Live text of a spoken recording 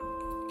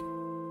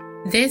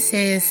This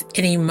is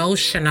an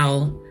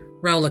emotional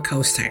roller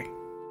coaster.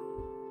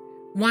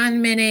 1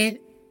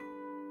 minute,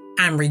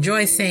 I'm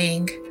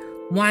rejoicing.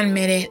 1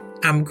 minute,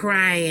 I'm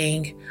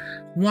crying.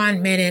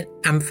 1 minute,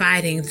 I'm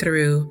fighting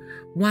through.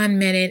 1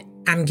 minute,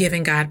 I'm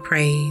giving God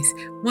praise.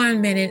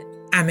 1 minute,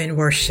 I'm in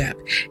worship.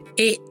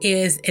 It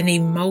is an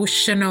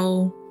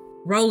emotional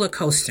roller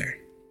coaster.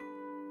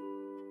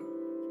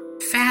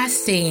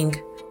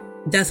 Fasting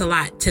does a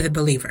lot to the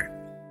believer.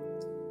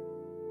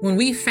 When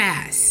we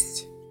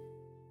fast,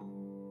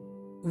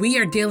 we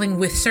are dealing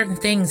with certain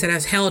things that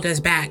has held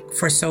us back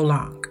for so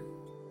long.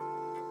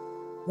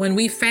 When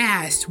we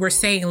fast, we're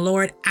saying,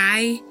 Lord,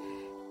 I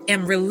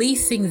am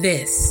releasing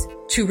this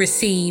to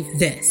receive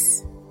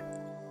this.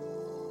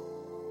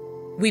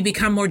 We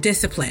become more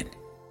disciplined.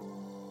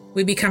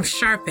 We become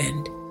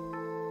sharpened.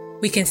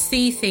 We can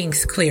see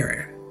things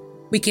clearer.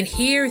 We can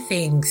hear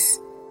things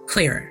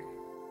clearer.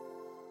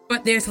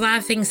 But there's a lot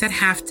of things that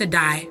have to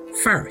die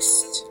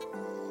first.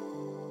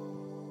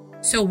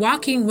 So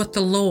walking with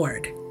the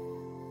Lord,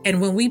 and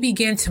when we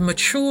begin to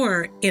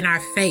mature in our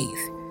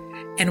faith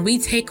and we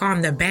take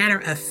on the banner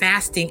of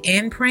fasting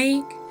and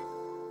praying,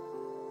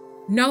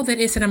 know that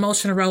it's an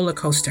emotional roller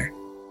coaster.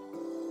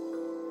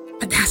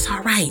 But that's all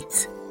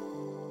right.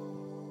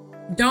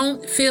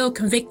 Don't feel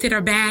convicted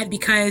or bad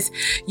because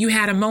you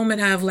had a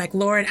moment of like,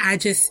 Lord, I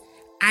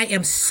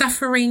am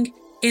suffering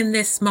in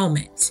this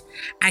moment.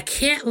 I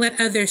can't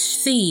let others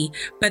see,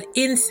 but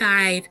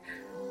inside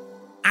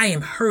I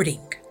am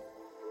hurting.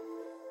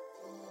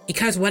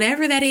 Because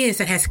whatever that is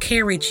that has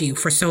carried you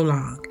for so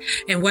long,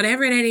 and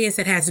whatever that is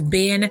that has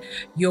been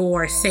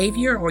your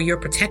savior or your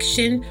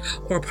protection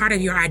or part of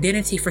your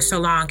identity for so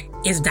long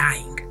is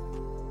dying.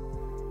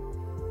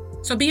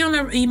 So be on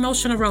the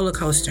emotional roller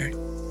coaster.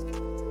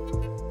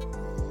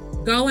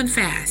 Go and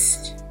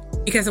fast,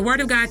 because the Word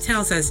of God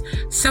tells us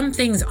some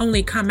things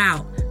only come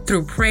out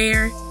through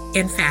prayer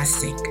and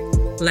fasting.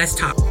 Let's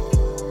talk.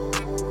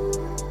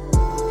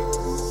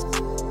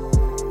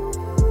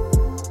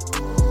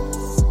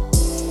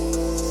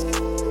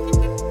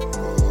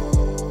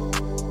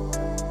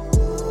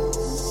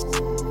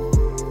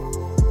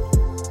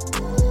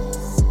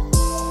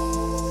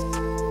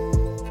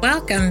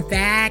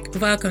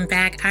 Welcome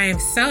back. I am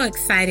so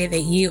excited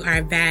that you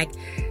are back.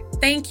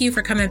 Thank you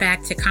for coming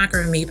back to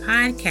Conquer Me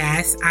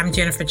podcast. I'm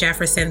Jennifer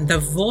Jefferson, the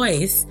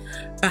voice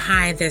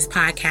behind this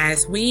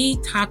podcast. We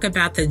talk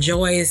about the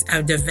joys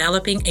of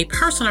developing a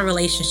personal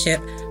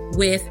relationship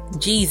with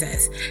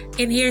Jesus.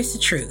 And here's the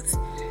truth.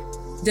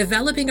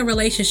 Developing a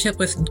relationship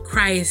with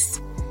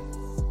Christ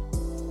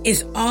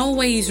is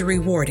always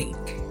rewarding.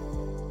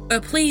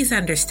 But please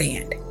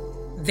understand,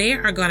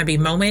 there are going to be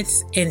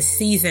moments in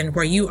season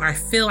where you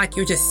feel like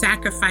you're just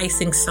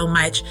sacrificing so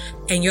much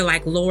and you're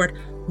like, Lord,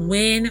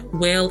 when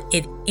will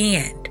it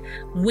end?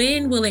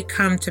 When will it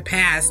come to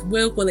pass?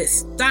 Will it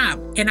stop?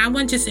 And I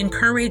want to just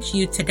encourage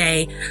you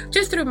today,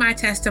 just through my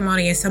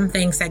testimony and some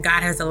things that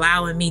God has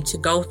allowed me to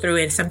go through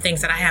and some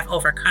things that I have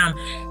overcome,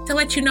 to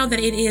let you know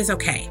that it is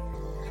okay.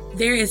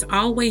 There is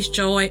always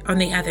joy on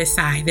the other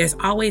side. There's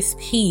always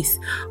peace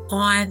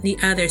on the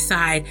other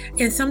side.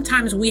 And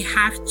sometimes we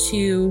have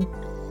to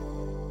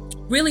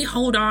really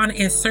hold on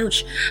and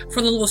search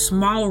for the little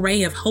small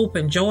ray of hope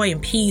and joy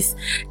and peace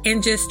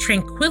and just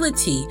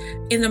tranquility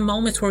in the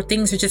moments where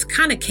things are just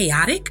kind of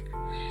chaotic,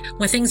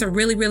 when things are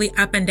really, really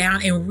up and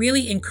down, and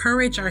really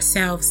encourage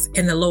ourselves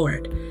in the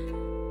Lord.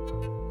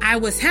 I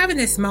was having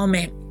this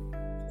moment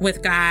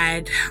with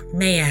God,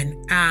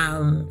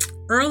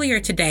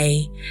 earlier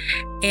today,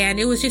 and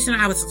it was just,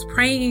 I was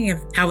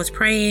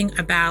praying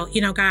about,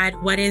 God,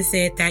 what is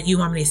it that you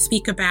want me to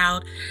speak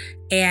about?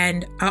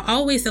 And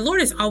the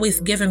Lord has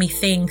always given me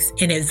things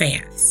in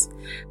advance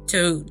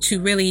to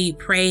really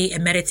pray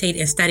and meditate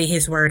and study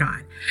His Word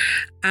on.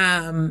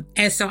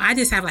 And so I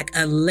just have like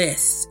a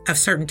list of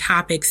certain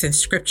topics and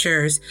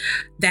scriptures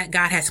that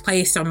God has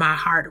placed on my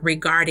heart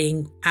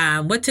regarding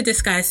what to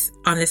discuss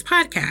on this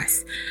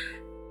podcast.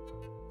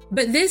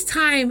 But this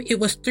time it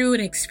was through an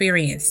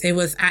experience. It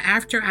was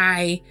after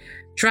I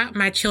dropped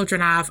my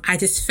children off, I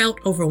just felt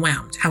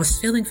overwhelmed. I was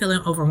feeling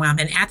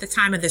overwhelmed. And at the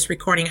time of this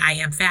recording, I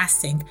am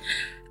fasting.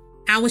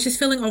 I was just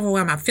feeling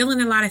overwhelmed. I'm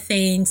feeling a lot of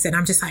things. And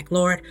I'm just like,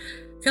 Lord,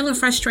 feeling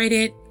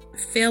frustrated,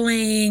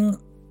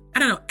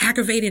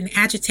 aggravated and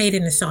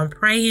agitated. And so I'm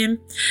praying.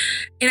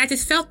 And I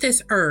just felt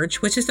this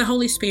urge, which is the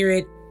Holy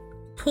Spirit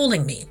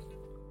pulling me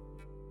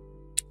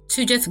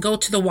to just go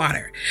to the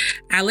water.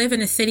 I live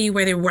in a city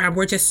where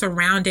we're just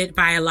surrounded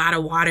by a lot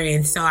of water.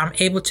 And so I'm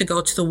able to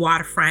go to the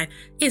waterfront.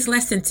 It's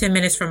less than 10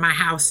 minutes from my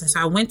house. And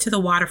so I went to the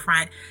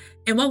waterfront.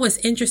 And what was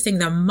interesting,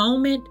 the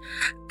moment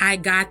I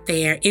got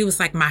there, it was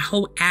like my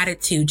whole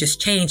attitude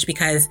just changed,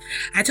 because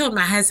I told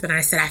my husband,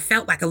 I said, I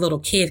felt like a little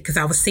kid because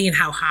I was seeing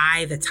how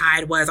high the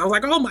tide was. I was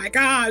like, oh my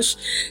gosh,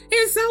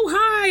 it's so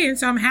high. And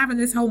so I'm having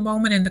this whole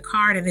moment in the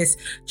car, and this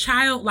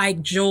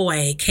childlike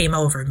joy came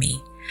over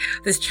me.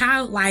 This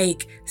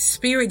childlike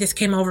spirit just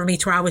came over me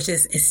to where I was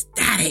just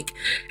ecstatic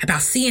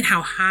about seeing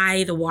how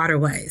high the water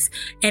was.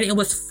 And it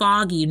was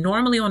foggy.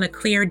 Normally on a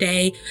clear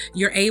day,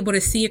 you're able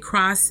to see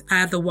across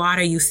the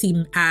water. You see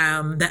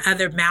the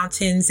other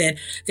mountains, and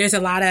there's a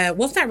lot of,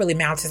 well, it's not really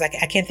mountains. I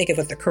can't think of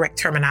what the correct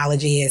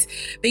terminology is.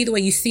 But either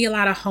way, you see a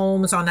lot of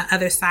homes on the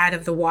other side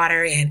of the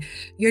water, and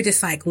you're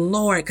just like,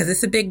 Lord, because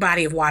it's a big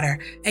body of water.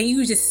 And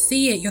you just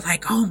see it. You're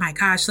like, oh my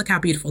gosh, look how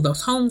beautiful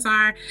those homes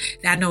are.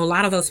 I know a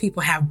lot of those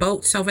people have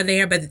boats over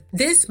there. But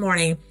this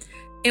morning,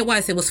 it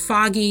was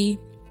foggy.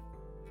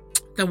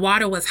 The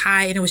water was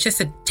high, and it was just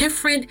a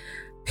different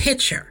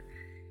picture.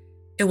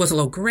 It was a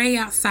little gray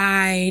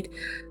outside,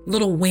 a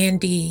little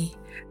windy.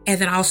 And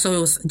then also it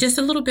was just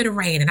a little bit of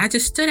rain. And I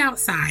just stood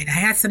outside. I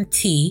had some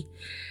tea,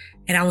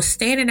 and I was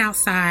standing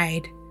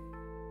outside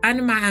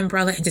under my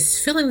umbrella and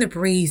just feeling the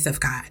breeze of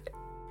God.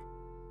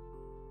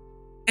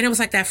 And it was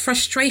like that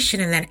frustration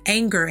and that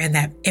anger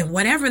and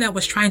whatever that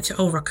was trying to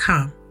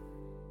overcome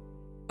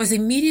was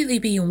immediately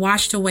being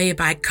washed away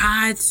by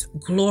God's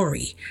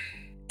glory,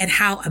 and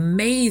how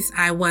amazed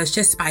I was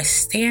just by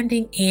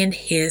standing in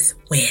his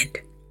wind,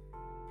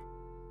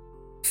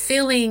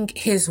 feeling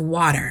his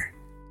water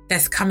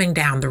that's coming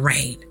down the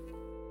rain,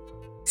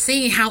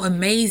 seeing how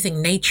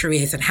amazing nature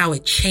is and how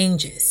it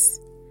changes,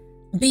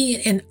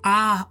 being in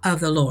awe of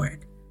the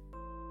Lord.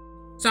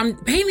 So I'm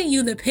painting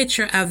you the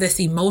picture of this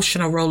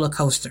emotional roller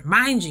coaster.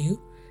 Mind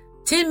you,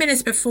 10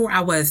 minutes before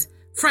I was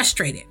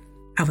frustrated,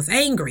 I was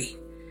angry,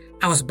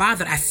 I was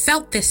bothered. I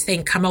felt this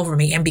thing come over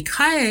me. And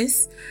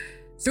because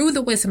through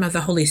the wisdom of the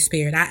Holy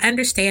Spirit, I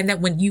understand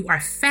that when you are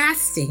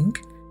fasting,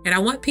 and I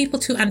want people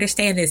to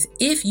understand this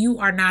if you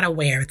are not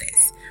aware of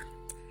this,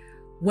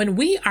 when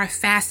we are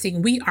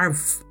fasting, we are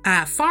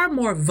far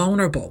more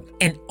vulnerable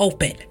and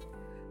open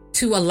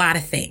to a lot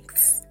of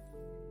things.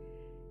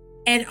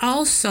 And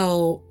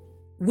also,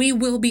 we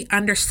will be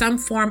under some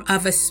form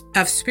of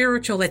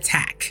spiritual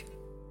attack.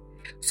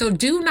 So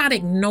do not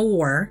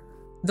ignore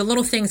the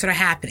little things that are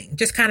happening.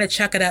 Just kind of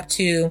chuck it up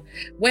to,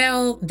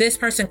 well, this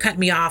person cut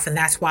me off and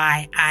that's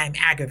why I'm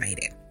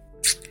aggravated.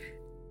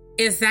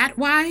 Is that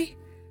why?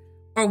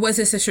 Or was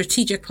this a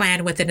strategic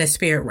plan within the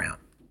spirit realm?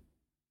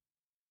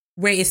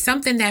 Where it's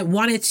something that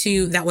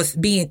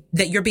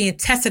you're being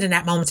tested in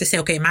that moment to say,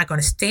 okay, am I going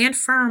to stand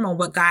firm on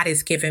what God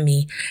has given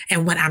me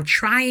and what I'm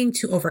trying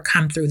to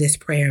overcome through this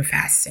prayer and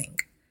fasting?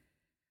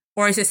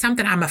 Or is it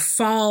something I'm going to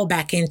fall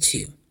back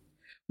into?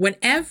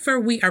 Whenever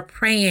we are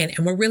praying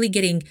and we're really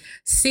getting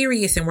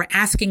serious and we're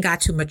asking God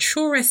to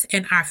mature us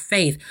in our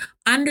faith,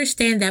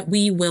 understand that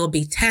we will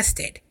be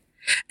tested.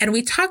 And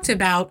we talked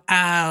about,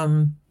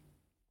 and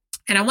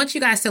I want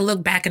you guys to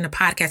look back in the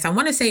podcast. I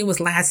want to say it was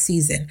last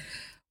season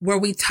where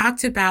we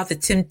talked about the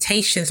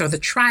temptations or the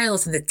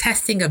trials and the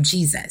testing of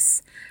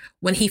Jesus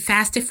when he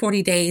fasted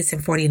 40 days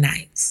and 40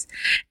 nights.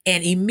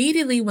 And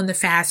immediately when the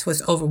fast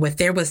was over with,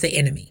 there was the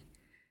enemy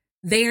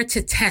there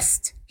to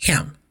test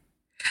him.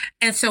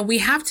 And so we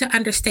have to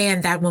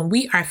understand that when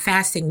we are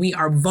fasting, we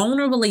are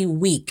vulnerably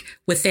weak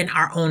within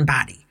our own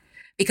body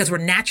because we're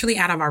naturally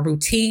out of our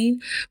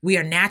routine. We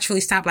are naturally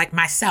stopped. Like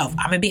myself,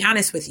 I'm going to be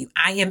honest with you.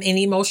 I am an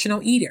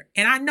emotional eater.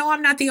 And I know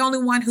I'm not the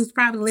only one who's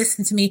probably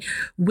listened to me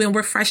when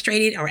we're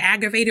frustrated or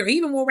aggravated or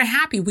even when we're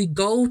happy. We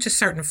go to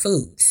certain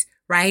foods,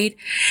 right?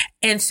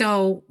 And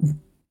so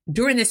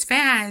during this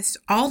fast,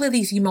 all of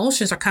these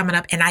emotions are coming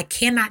up and I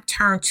cannot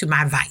turn to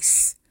my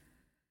vice,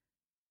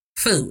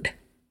 food.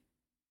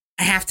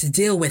 I have to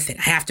deal with it.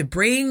 I have to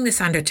bring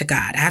this under to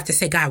God. I have to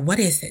say, God, what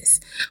is this?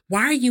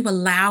 Why are you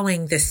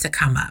allowing this to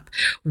come up?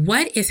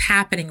 What is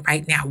happening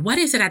right now? What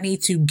is it I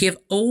need to give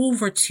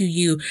over to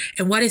you?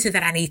 And what is it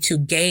that I need to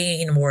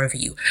gain more of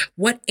you?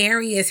 What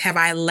areas have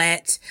I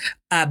let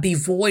be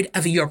void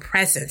of your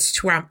presence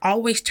to where I'm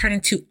always turning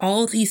to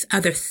all these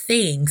other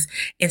things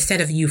instead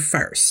of you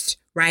first,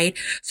 right?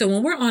 So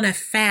when we're on a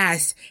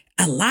fast,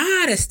 a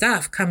lot of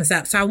stuff comes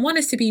up. So I want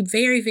us to be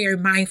very, very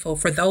mindful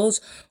for those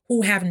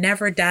who have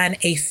never done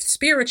a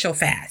spiritual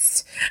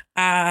fast.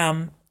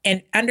 And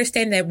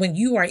understand that when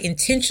you are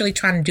intentionally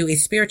trying to do a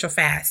spiritual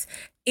fast,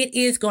 it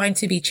is going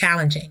to be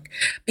challenging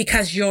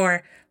because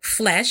your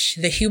flesh,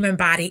 the human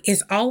body,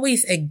 is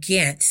always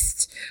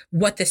against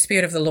what the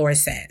Spirit of the Lord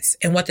says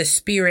and what the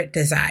Spirit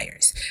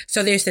desires.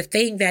 So there's the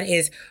thing that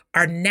is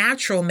our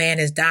natural man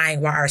is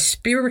dying while our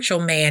spiritual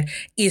man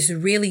is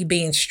really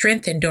being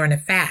strengthened during the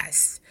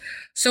fast.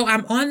 So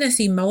I'm on this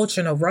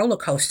emotional roller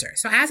coaster.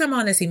 So as I'm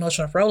on this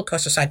emotional roller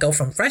coaster, so I go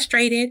from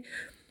frustrated,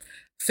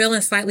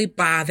 feeling slightly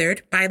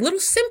bothered by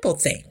little simple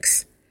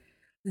things.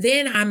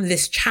 Then I'm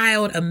this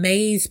child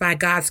amazed by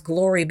God's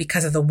glory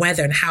because of the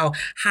weather and how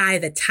high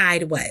the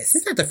tide was.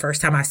 It's not the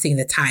first time I've seen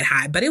the tide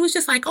high, but it was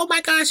just like, oh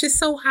my gosh, it's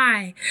so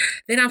high.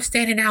 Then I'm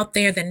standing out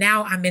there. Then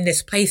now I'm in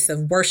this place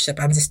of worship.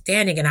 I'm just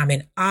standing and I'm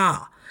in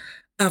awe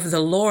of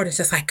the Lord. It's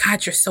just like,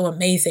 God, you're so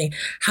amazing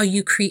how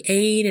you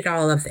created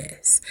all of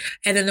this.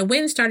 And then the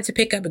wind started to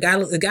pick up. It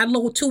got a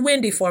little too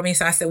windy for me.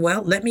 So I said,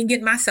 well, let me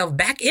get myself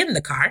back in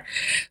the car.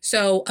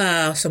 So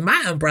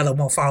my umbrella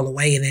won't fall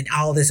away and then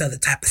all this other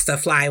type of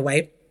stuff fly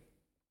away.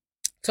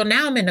 So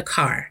now I'm in the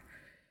car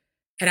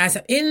And as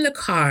I'm in the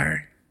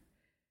car,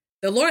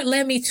 the Lord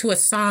led me to a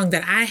song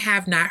that I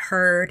have not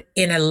heard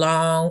in a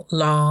long,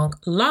 long,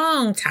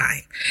 long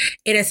time.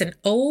 It is an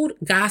old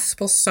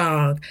gospel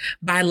song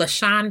by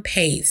LaShawn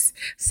Pace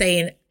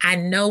saying, I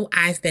know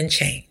I've been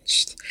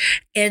changed.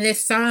 And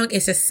this song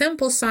is a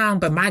simple song,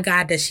 but my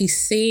God, does she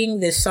sing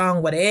this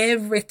song with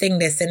everything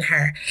that's in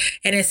her.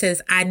 And it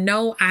says, I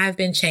know I've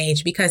been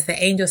changed because the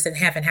angels in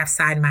heaven have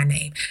signed my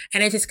name.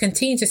 And it just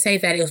continues to say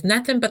that it was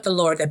nothing but the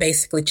Lord that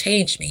basically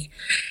changed me.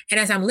 And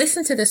as I'm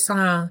listening to this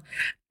song,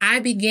 I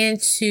began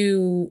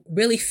to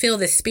really feel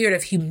the spirit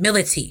of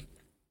humility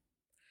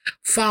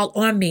fall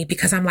on me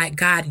because I'm like,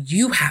 God,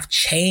 you have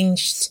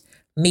changed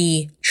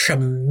me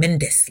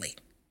tremendously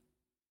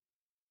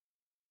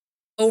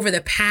over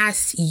the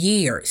past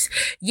years.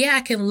 Yeah,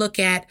 I can look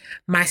at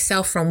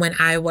myself from when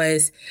I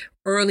was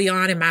early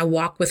on in my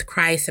walk with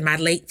Christ in my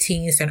late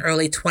teens and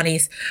early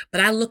 20s.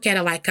 But I look at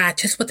it like, God,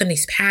 just within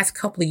these past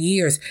couple of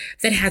years,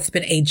 there has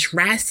been a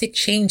drastic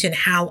change in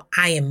how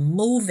I am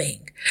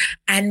moving.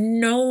 I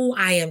know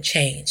I am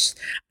changed.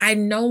 I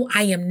know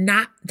I am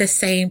not the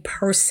same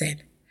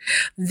person.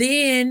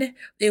 Then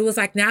it was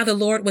like, now the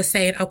Lord was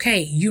saying,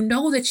 okay, you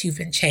know that you've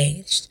been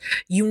changed.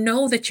 You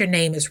know that your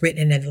name is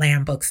written in the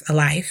Lamb books of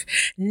life.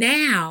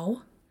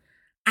 Now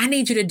I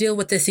need you to deal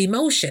with this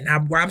emotion.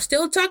 I'm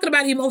still talking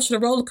about emotional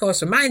roller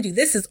coaster. Mind you,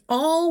 this is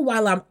all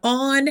while I'm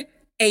on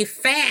a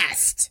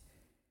fast.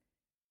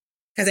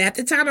 Because at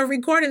the time of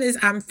recording this,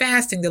 I'm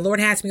fasting. The Lord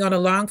has me on a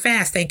long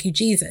fast. Thank you,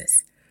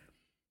 Jesus.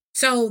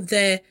 So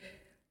the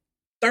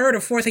third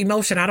or fourth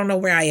emotion, I don't know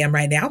where I am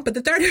right now, but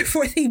the third or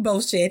fourth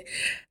emotion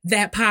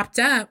that popped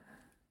up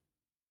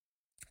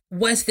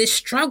was this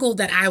struggle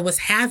that I was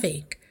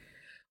having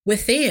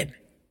within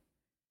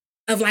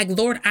of like,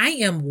 Lord, I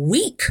am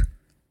weak.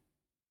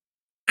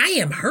 I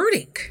am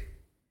hurting.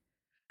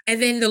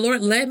 And then the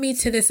Lord led me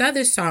to this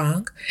other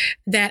song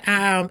that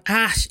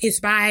is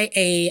by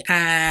a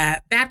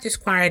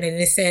Baptist choir, and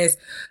it says,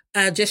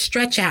 just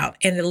stretch out.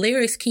 And the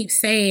lyrics keep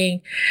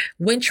saying,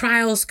 when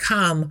trials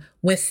come,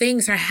 when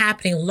things are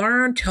happening,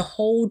 learn to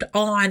hold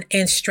on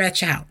and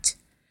stretch out.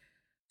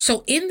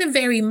 So in the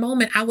very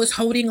moment I was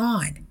holding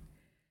on,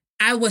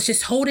 I was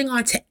just holding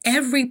on to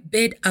every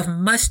bit of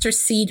mustard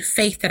seed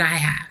faith that I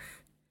have.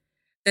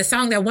 The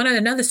song that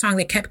another song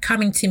that kept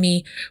coming to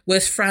me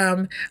was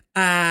from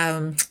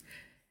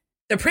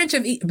The Prince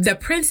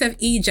of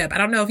Egypt. I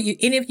don't know if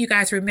any of you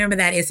guys remember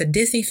that. It's a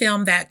Disney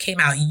film that came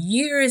out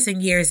years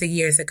and years and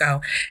years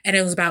ago. And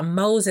it was about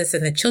Moses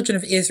and the children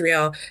of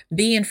Israel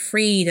being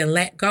freed and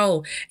let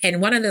go.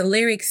 And one of the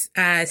lyrics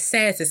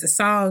says, it's a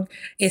song,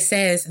 it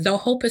says, though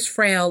hope is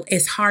frail,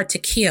 it's hard to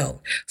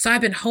kill. So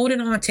I've been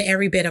holding on to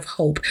every bit of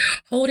hope,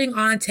 holding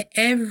on to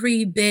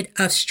every bit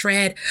of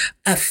shred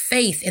of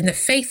faith. And the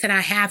faith that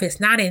I have is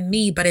not in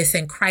me, but it's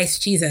in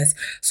Christ Jesus.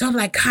 So I'm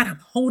like, God, I'm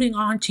holding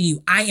on to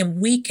you. I am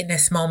weak in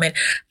this moment.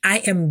 I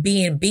am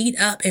being beat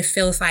up. It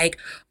feels like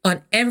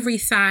on every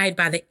side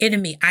by the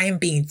enemy. I am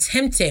being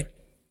tempted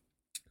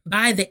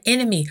by the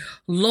enemy.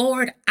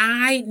 Lord,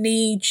 I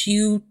need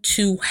you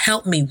to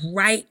help me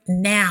right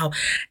now.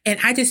 And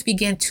I just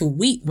began to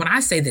weep. When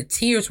I say the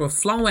tears were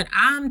flowing,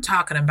 I'm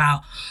talking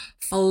about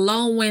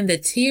flowing. The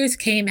tears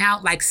came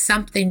out like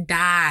something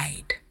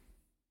died.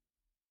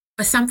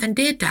 But something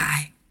did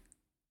die.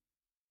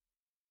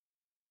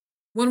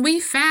 When we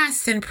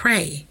fast and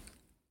pray,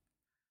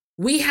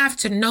 we have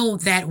to know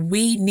that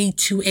we need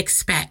to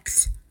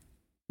expect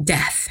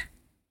death.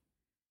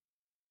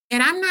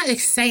 And I'm not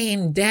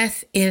saying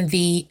death in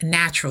the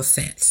natural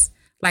sense,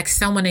 like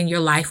someone in your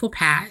life will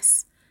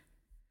pass,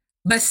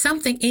 but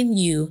something in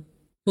you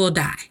will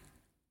die.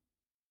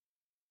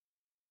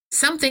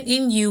 Something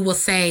in you will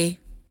say,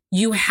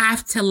 you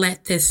have to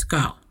let this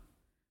go.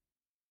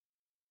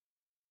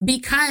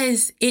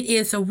 Because it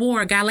is a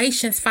war.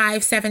 Galatians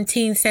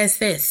 5:17 says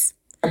this.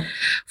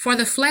 For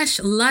the flesh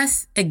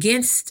lusts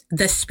against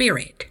the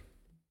spirit,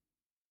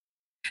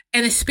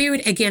 and the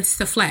spirit against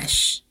the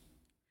flesh.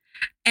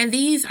 And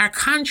these are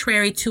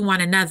contrary to one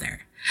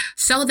another,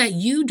 so that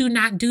you do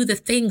not do the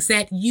things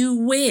that you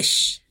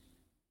wish.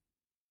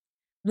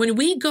 When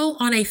we go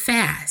on a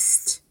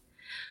fast,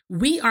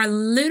 we are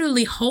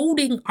literally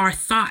holding our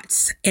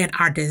thoughts and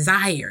our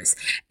desires,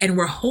 and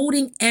we're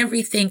holding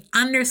everything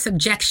under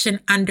subjection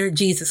under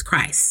Jesus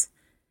Christ.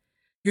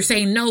 You're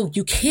saying, no,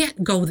 you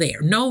can't go there.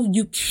 No,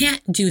 you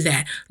can't do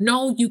that.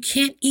 No, you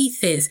can't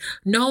eat this.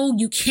 No,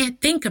 you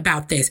can't think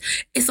about this.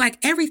 It's like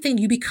everything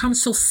you become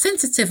so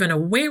sensitive and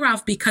aware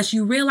of because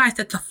you realize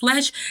that the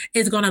flesh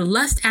is going to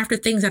lust after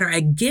things that are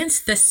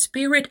against the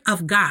Spirit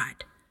of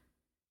God.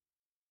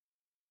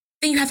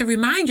 Then you have to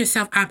remind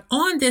yourself, I'm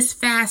on this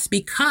fast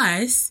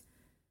because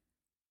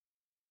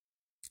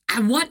I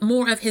want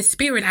more of His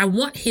Spirit. I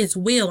want His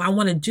will. I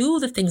want to do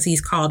the things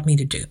He's called me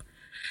to do.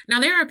 Now,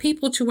 there are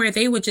people to where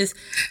they would just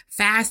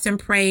fast and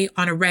pray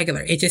on a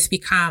regular. It just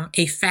become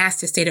a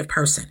fasted state of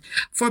person.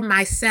 For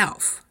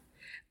myself,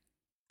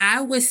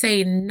 I would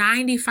say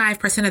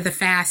 95% of the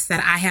fast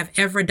that I have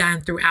ever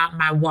done throughout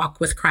my walk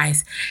with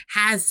Christ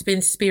has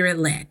been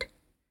Spirit-led.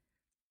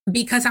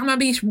 Because I'm going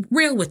to be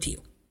real with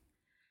you.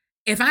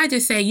 If I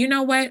just say, you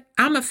know what,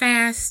 I'm a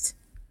fast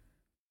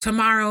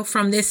tomorrow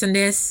from this and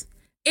this,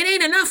 it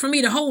ain't enough for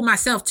me to hold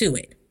myself to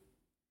it.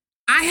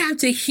 I have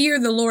to hear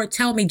the Lord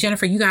tell me,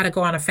 Jennifer, you got to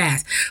go on a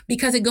fast,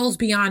 because it goes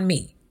beyond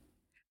me.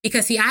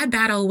 Because see, I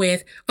battle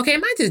with, okay,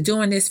 am I just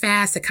doing this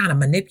fast to kind of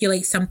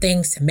manipulate some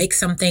things, to make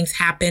some things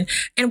happen?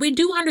 And we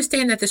do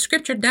understand that the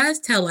scripture does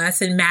tell us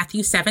in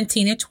Matthew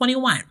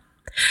 17:21.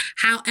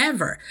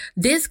 However,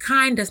 this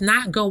kind does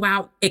not go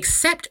out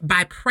except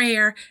by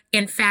prayer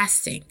and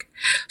fasting.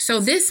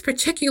 So this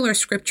particular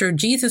scripture,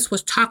 Jesus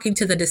was talking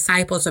to the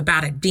disciples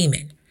about a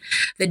demon.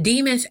 The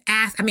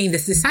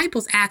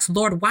disciples asked,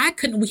 Lord, why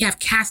couldn't we have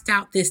cast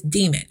out this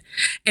demon?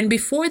 And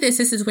before this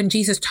is when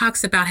Jesus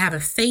talks about having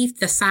faith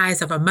the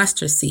size of a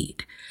mustard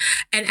seed.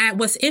 And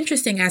what's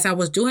interesting, as I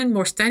was doing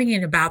more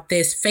studying about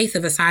this faith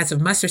of the size of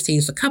mustard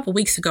seeds a couple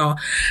weeks ago,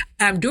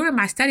 during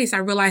my studies, I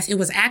realized it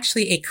was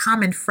actually a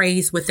common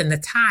phrase within the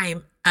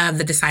time of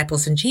the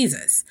disciples and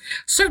Jesus.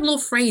 Certain little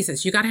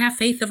phrases, you got to have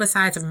faith of the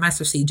size of a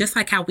mustard seed, just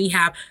like how we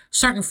have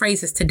certain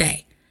phrases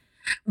today.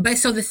 But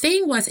so the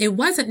thing was, it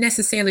wasn't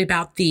necessarily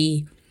about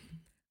the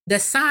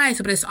size,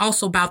 but it's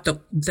also about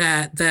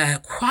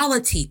the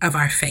quality of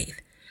our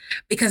faith,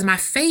 because my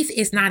faith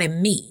is not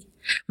in me.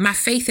 My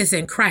faith is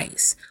in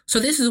Christ. So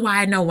this is why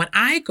I know when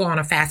I go on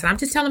a fast, and I'm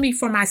just telling me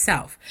for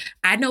myself,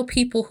 I know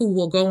people who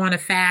will go on a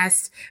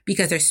fast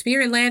because they're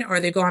spirit led,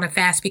 or they go on a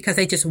fast because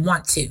they just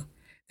want to.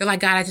 They're like,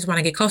 God, I just want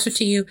to get closer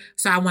to you,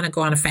 so I want to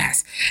go on a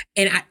fast.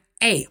 And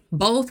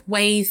both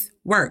ways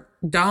work.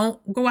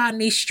 Don't go out in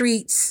these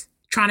streets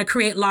trying to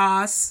create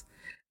laws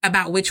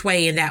about which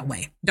way and that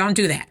way. Don't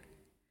do that.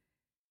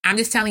 I'm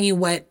just telling you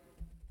what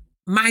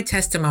my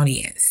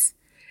testimony is,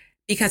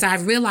 because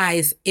I've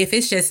realized if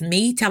it's just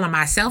me telling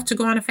myself to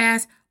go on a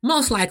fast,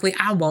 most likely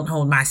I won't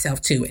hold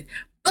myself to it.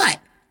 But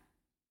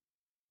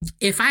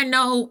if I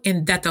know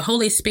that the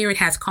Holy Spirit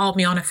has called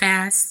me on a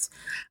fast,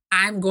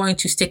 I'm going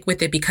to stick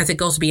with it, because it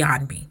goes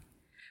beyond me.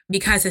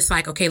 Because it's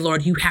like, okay,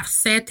 Lord, you have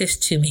said this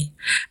to me,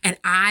 and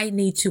I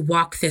need to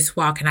walk this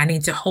walk, and I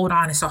need to hold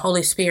on. And so,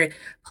 Holy Spirit,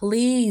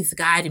 please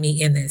guide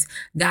me in this.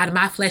 God,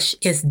 my flesh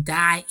is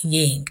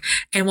dying.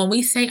 And when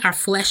we say our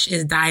flesh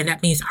is dying,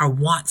 that means our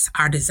wants,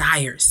 our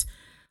desires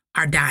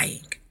are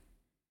dying.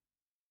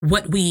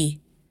 What we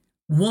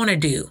want to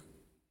do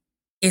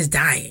is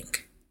dying.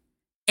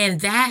 And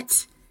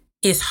that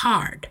is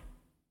hard.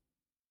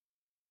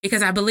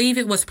 Because I believe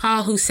it was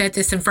Paul who said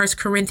this in 1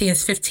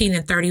 Corinthians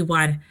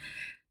 15:31.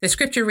 The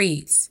scripture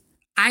reads,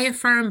 I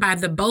affirm by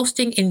the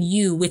boasting in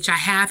you, which I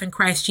have in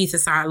Christ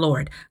Jesus our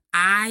Lord,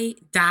 I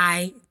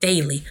die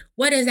daily.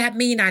 What does that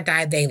mean, I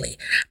die daily?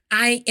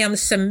 I am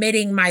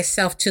submitting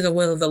myself to the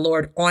will of the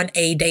Lord on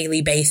a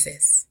daily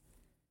basis.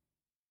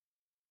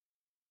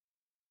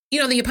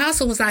 You know, the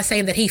apostle was not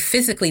saying that he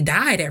physically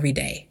died every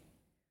day.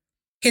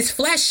 His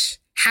flesh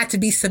had to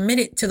be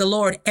submitted to the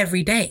Lord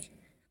every day.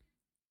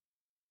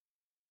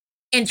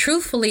 And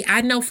truthfully,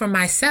 I know for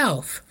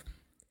myself,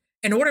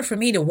 in order for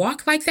me to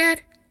walk like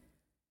that,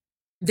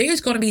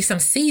 there's going to be some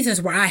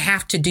seasons where I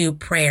have to do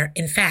prayer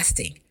and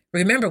fasting.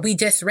 Remember, we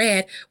just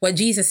read what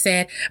Jesus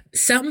said.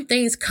 Some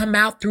things come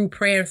out through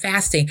prayer and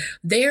fasting.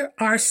 There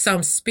are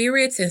some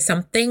spirits and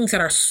some things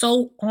that are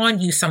so on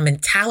you, some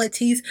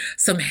mentalities,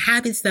 some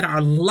habits that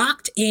are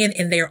locked in,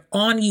 and they're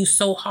on you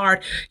so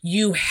hard,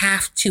 you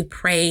have to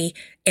pray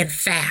and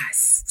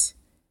fast.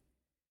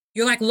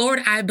 You're like,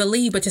 Lord, I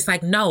believe, but just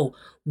like, no,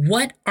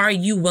 what are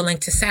you willing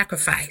to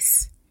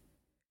sacrifice?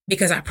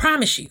 Because I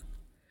promise you,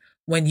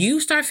 when you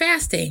start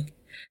fasting,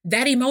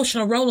 that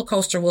emotional roller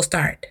coaster will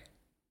start.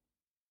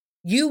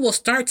 You will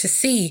start to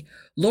see,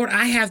 Lord,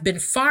 I have been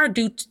far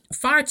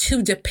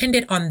too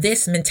dependent on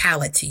this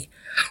mentality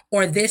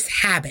or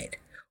this habit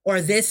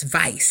or this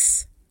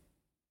vice.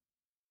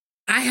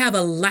 I have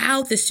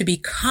allowed this to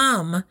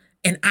become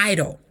an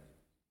idol.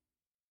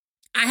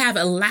 I have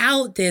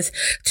allowed this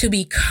to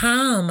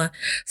become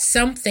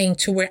something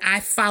to where I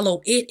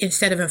follow it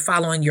instead of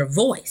following your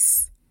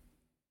voice.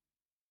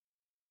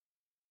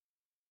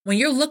 When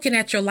you're looking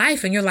at your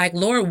life and you're like,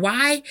 Lord,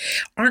 why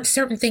aren't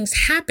certain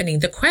things happening?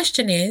 The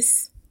question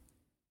is,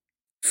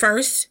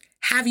 first,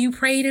 have you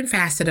prayed and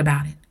fasted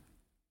about it?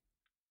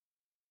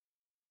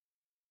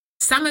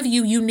 Some of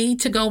you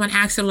need to go and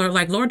ask the Lord,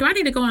 like, Lord, do I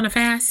need to go on a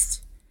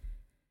fast?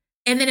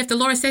 And then if the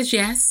Lord says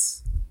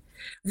yes,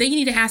 then you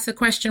need to ask the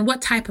question,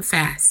 what type of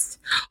fast?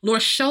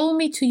 Lord, show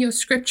me to your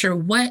scripture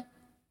what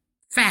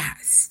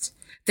fast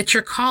that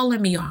you're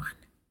calling me on.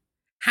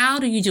 How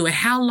do you do it?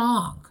 How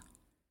long?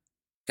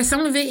 Because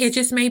some of it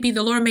just may be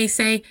the Lord may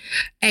say,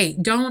 hey,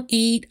 don't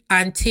eat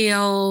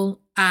until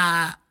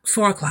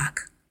 4:00.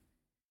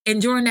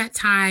 And during that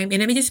time,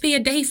 and it may just be a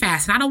day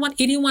fast. And I don't want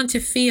anyone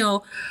to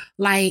feel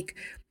like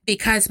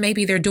because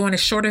maybe they're doing a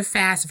shorter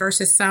fast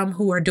versus some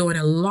who are doing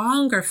a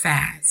longer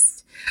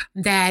fast,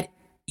 that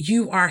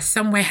you are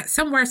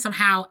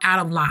somehow out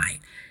of line.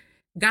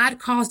 God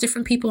calls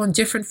different people on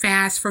different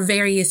fasts for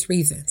various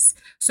reasons.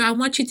 So I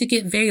want you to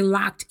get very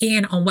locked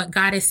in on what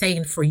God is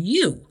saying for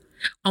you,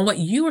 on what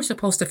you are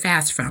supposed to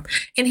fast from.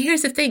 And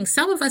here's the thing.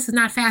 Some of us is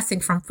not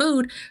fasting from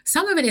food.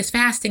 Some of it is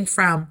fasting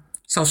from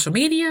social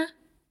media.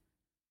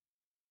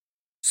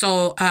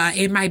 So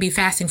it might be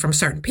fasting from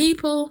certain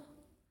people,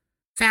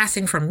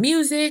 fasting from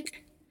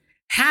music,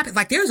 habits.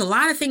 Like there's a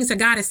lot of things that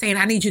God is saying,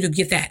 I need you to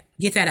get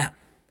that up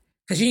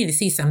because you need to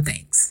see some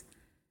things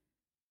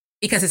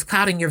because it's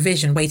clouding your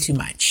vision way too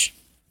much.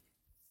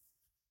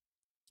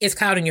 It's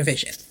clouding your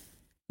vision.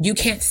 You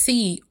can't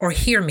see or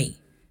hear me.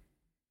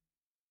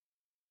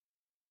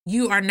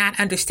 You are not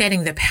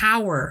understanding the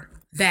power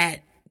that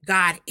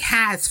God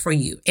has for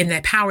you and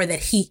the power that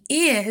he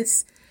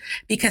is,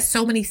 because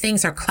so many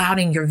things are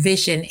clouding your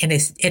vision and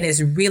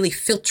is really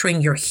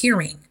filtering your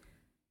hearing.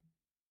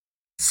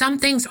 Some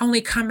things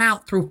only come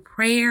out through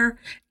prayer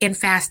and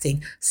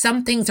fasting.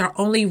 Some things are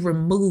only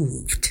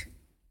removed.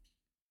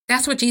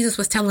 That's what Jesus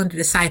was telling the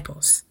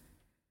disciples.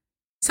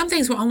 Some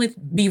things will only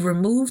be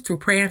removed through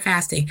prayer and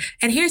fasting.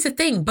 And here's the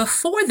thing,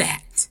 before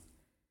that,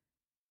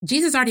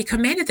 Jesus already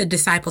commanded the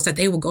disciples that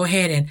they will go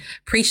ahead and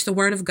preach the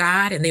word of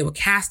God and they will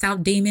cast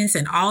out demons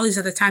and all these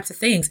other types of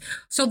things.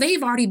 So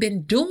they've already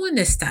been doing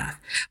this stuff.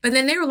 But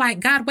then they were like,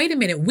 God, wait a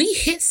minute. We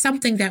hit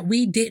something that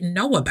we didn't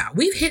know about.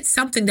 We've hit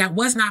something that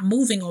was not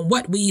moving on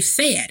what we've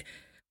said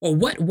or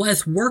what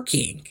was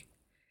working.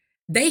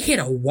 They hit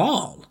a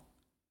wall.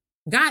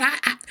 God,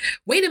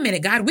 wait a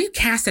minute, God, we've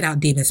casted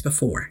out demons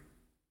before.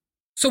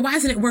 So why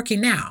isn't it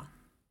working now?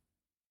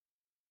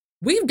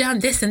 We've done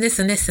this and this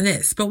and this and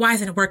this, but why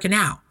isn't it working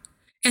out?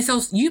 And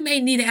so you may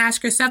need to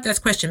ask yourself this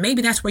question.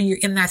 Maybe that's where you're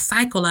in that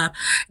cycle of,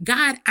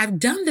 God, I've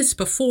done this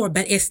before,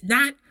 but it's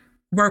not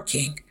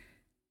working.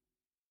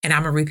 And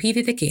I'm going to repeat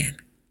it again.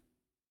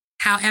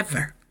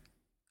 However,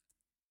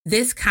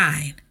 this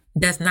kind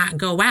does not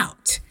go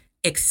out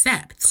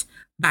except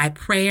by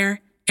prayer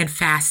and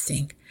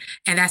fasting.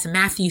 And that's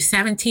Matthew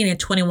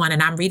 17:21.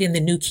 And I'm reading the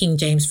New King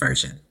James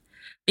Version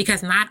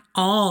because not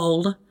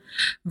all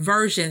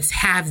versions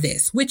have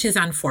this, which is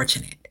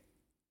unfortunate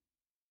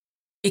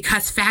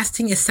because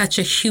fasting is such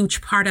a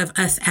huge part of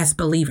us as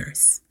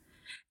believers.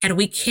 And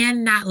we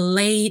cannot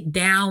lay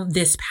down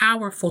this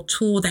powerful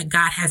tool that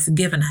God has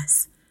given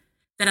us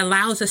that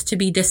allows us to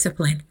be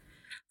disciplined,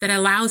 that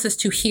allows us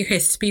to hear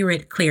his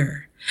spirit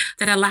clearer,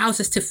 that allows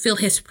us to feel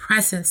his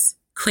presence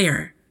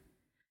clearer.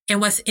 And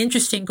what's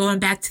interesting, going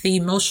back to the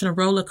emotional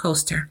roller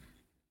coaster,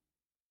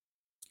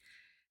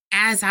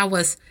 as I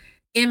was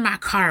in my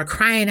car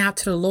crying out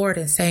to the Lord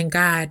and saying,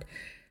 God,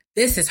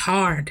 this is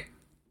hard.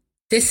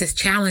 This is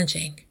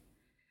challenging.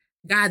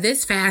 God,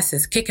 this fast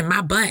is kicking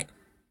my butt.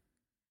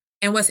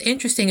 And what's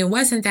interesting, it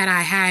wasn't that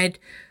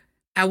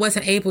I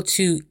wasn't able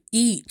to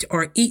eat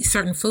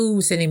certain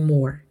foods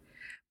anymore,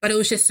 but it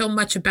was just so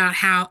much about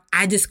how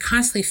I just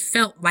constantly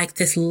felt like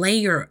this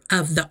layer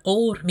of the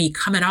old me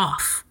coming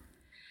off.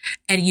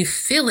 And you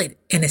feel it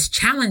and it's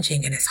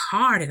challenging and it's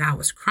hard. And I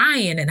was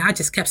crying and I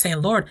just kept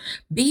saying, Lord,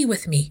 be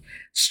with me,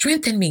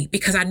 strengthen me,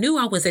 because I knew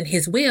I was in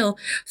his will.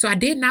 So I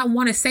did not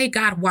want to say,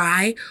 God,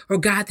 why? Or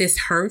God, this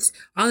hurts.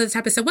 All the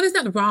type of stuff. Well, there's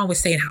nothing wrong with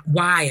saying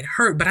why it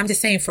hurt, but I'm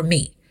just saying for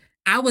me,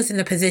 I was in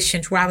the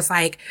position where I was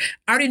like,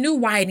 I already knew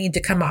why it needed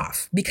to come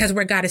off because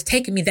where God has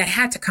taken me, that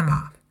had to come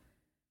off.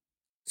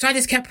 So I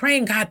just kept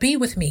praying, God, be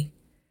with me.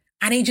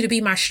 I need you to be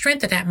my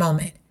strength at that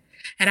moment.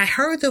 And I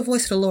heard the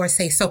voice of the Lord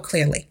say so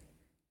clearly,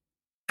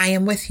 I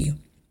am with you.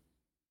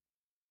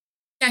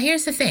 Now,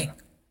 here's the thing.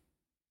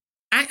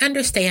 I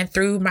understand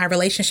through my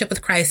relationship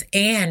with Christ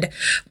and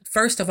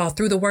first of all,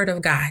 through the word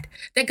of God,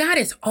 that God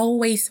is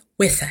always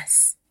with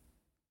us.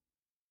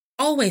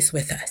 Always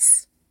with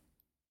us.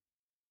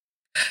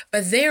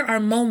 But there are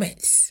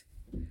moments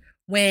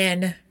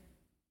when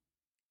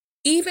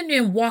even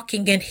in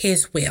walking in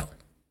his will,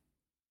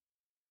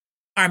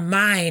 our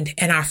mind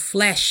and our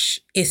flesh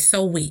is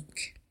so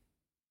weak,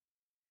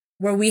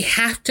 where we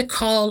have to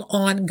call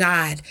on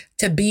God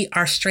to be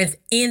our strength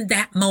in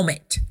that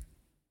moment.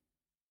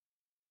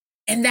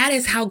 And that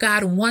is how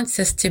God wants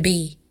us to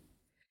be.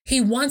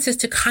 He wants us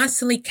to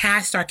constantly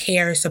cast our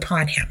cares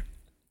upon him.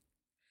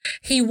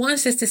 He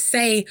wants us to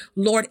say,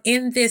 Lord,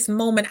 in this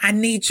moment, I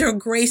need your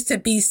grace to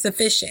be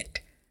sufficient.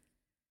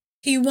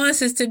 He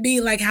wants us to be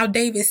like how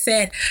David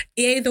said,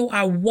 though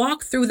I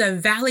walk through the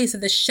valleys of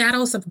the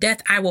shadows of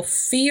death, I will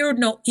fear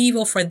no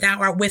evil, for thou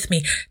art with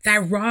me. Thy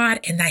rod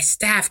and thy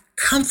staff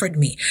comfort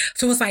me.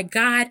 So it's like,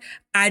 God,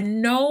 I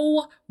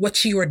know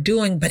what you are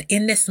doing, but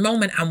in this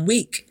moment, I'm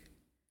weak.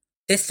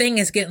 This thing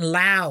is getting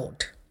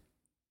loud.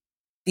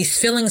 These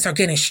feelings are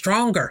getting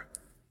stronger.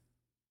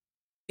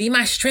 Be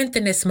my strength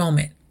in this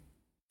moment.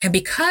 And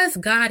because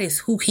God is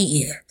who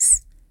he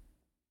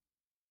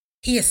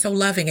is so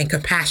loving and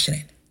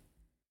compassionate.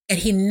 And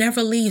he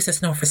never leaves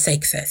us nor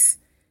forsakes us.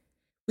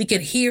 We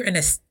can hear in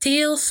a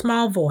still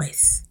small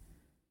voice,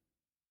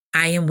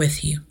 I am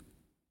with you.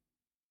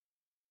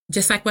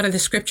 Just like what the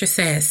scripture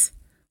says,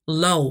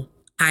 lo,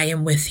 I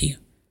am with you.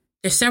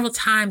 There's several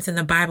times in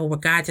the Bible where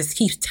God just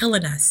keeps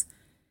telling us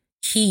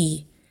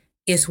he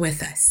is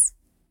with us.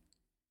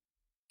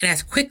 And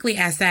as quickly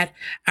as that,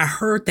 I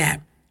heard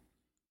that,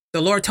 the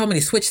Lord told me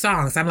to switch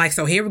songs. I'm like,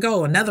 so here we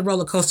go, another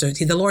roller coaster.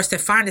 See, the Lord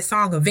said, find a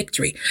song of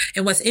victory.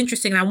 And what's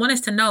interesting, I want us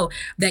to know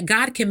that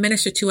God can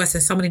minister to us in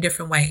so many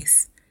different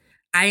ways.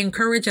 I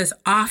encourage us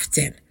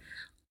often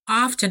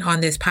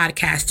on this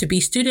podcast to be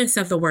students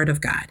of the Word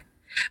of God,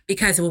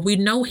 because when we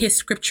know His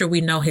scripture,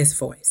 we know His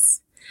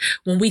voice.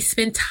 When we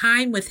spend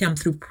time with Him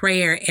through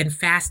prayer and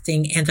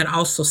fasting and then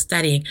also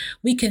studying,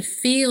 we can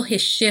feel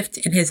His shift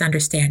in His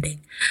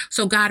understanding.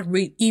 So God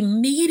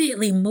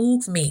immediately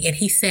moved me and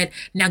He said,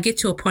 now get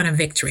to a point of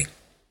victory.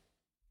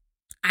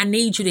 I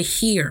need you to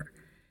hear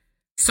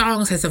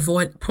songs as a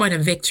point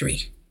of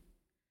victory.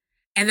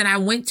 And then I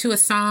went to a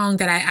song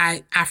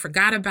that I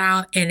forgot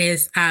about, and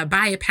is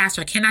by a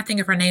pastor. I cannot think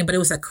of her name, but it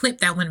was a clip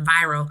that went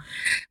viral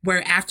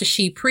where after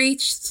she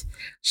preached,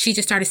 she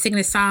just started singing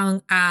a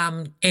song,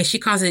 and she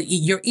calls it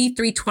your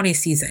E320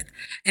 season.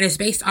 And it's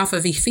based off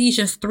of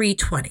Ephesians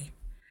 3:20.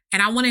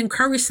 And I want to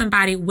encourage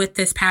somebody with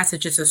this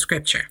passages of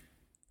scripture.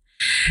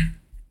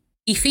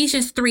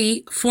 Ephesians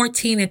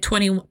 3:14 and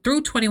 20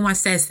 through 21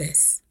 says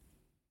this,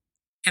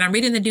 and I'm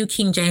reading the New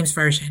King James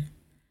Version.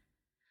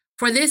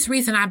 For this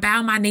reason, I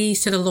bow my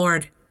knees to the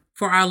Lord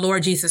for our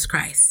Lord Jesus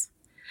Christ,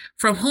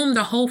 from whom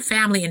the whole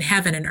family in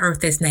heaven and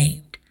earth is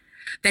named,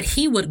 that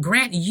He would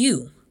grant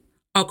you,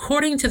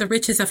 according to the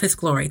riches of His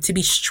glory, to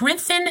be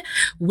strengthened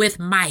with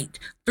might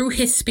through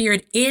His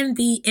Spirit in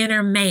the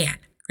inner man.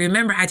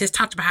 Remember, I just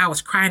talked about how I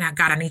was crying out,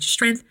 God, I need your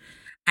strength.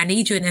 I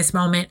need you in this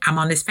moment. I'm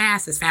on this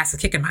fast. This fast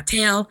is kicking my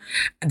tail.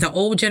 The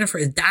old Jennifer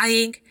is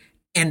dying,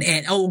 and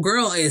old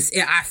girl is,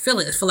 I feel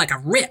it. It feels like a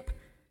rip.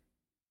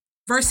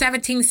 Verse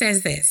 17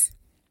 says this,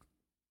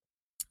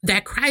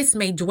 that Christ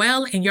may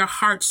dwell in your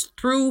hearts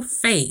through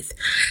faith,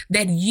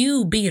 that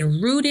you,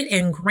 being rooted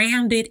and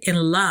grounded in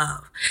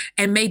love,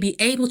 and may be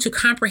able to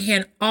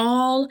comprehend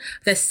all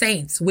the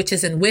saints, which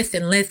is in width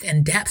and length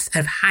and depth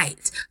of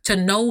height, to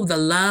know the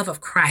love of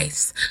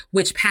Christ,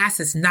 which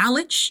passes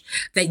knowledge,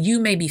 that you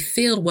may be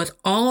filled with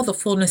all the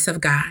fullness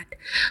of God.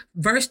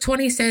 Verse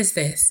 20 says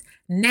this,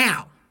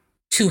 now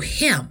to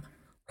Him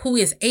who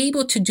is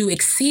able to do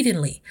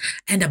exceedingly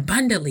and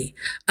abundantly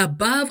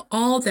above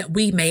all that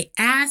we may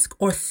ask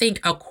or think,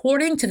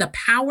 according to the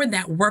power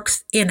that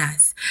works in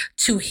us.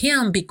 To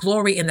Him be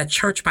glory in the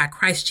church by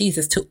Christ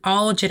Jesus to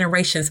all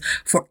generations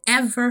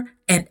forever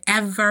and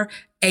ever.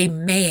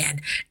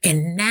 Amen.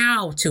 And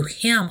now to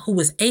Him who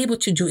is able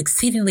to do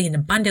exceedingly and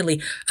abundantly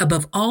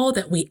above all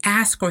that we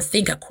ask or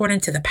think,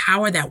 according to the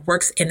power that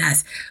works in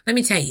us. Let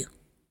me tell you,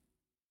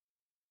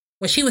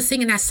 when she was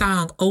singing that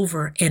song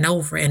over and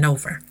over and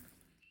over,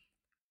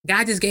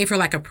 God just gave her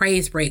like a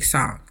praise break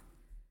song.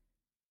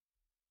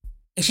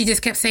 And she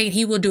just kept saying,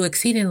 He will do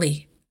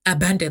exceedingly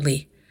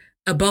abundantly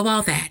above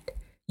all that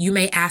you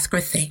may ask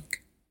or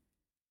think.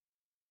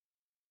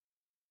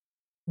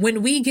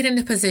 When we get in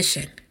a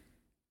position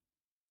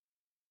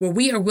where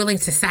we are willing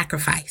to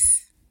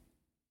sacrifice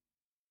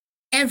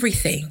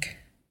everything,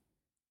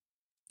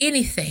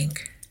 anything,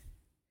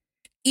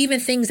 even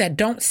things that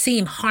don't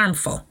seem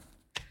harmful,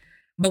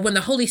 but when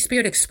the Holy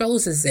Spirit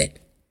exposes it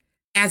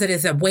as it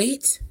is a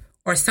weight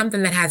or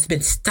something that has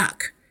been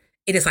stuck,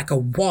 it is like a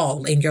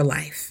wall in your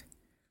life.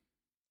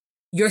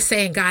 You're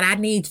saying, God, I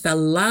need the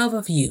love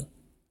of you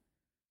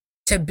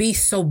to be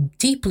so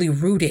deeply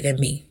rooted in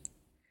me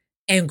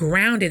and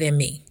grounded in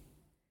me.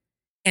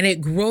 And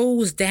it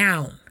grows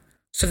down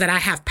so that I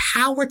have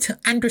power to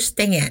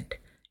understand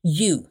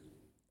you.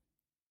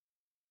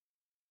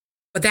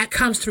 But that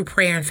comes through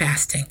prayer and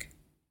fasting.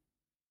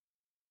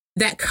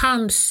 That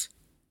comes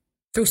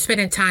through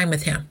spending time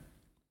with Him.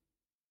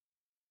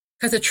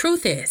 Because the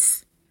truth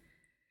is,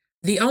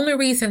 the only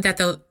reason that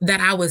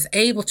I was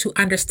able to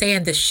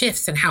understand the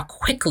shifts and how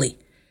quickly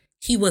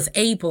He was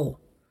able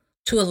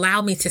to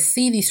allow me to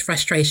see these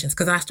frustrations,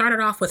 because I started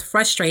off with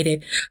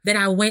frustrated. Then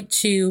I went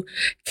to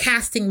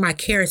casting my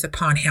cares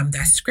upon Him.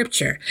 That's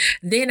scripture.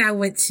 Then I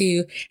went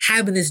to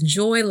having this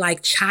joy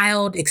like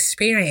child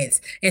experience.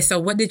 And so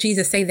what did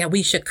Jesus say? That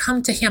we should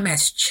come to Him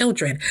as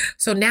children.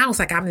 So now it's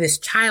like I'm this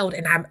child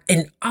and I'm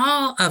in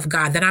awe of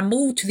God. Then I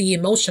moved to the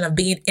emotion of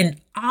being in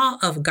awe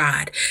of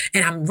God,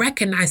 and I'm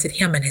recognizing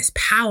Him and His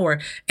power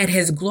and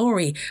His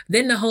glory.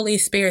 Then the Holy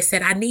Spirit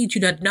said, I need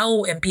you to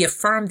know and be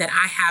affirmed that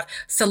I have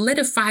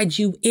solidified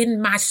you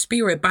in my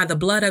spirit by the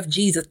blood of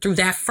Jesus. Through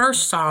that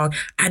first song,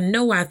 I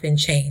know I've been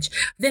changed.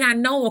 Then I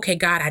know, okay,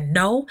 God, I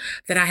know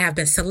that I have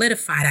been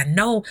solidified. I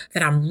know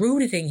that I'm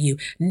rooted in you.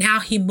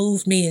 Now He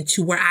moved me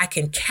into where I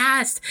can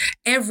cast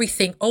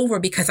everything over,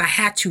 because I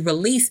had to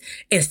release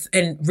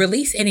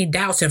any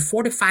doubts and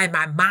fortify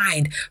my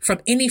mind from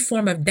any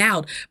form of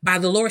doubt by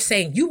the Lord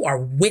saying, you are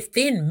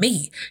within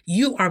me.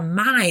 You are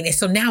mine. And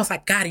so now it's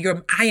like, God,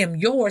 I am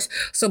yours.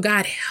 So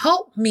God,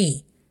 help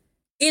me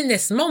in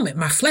this moment.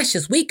 My flesh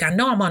is weak. I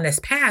know I'm on this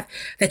path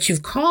that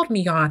you've called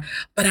me on,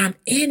 but I'm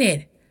in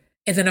it.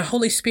 And then the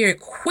Holy Spirit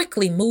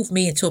quickly moved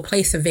me into a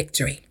place of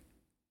victory.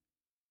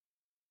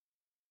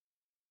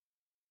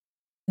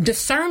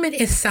 Discernment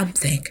is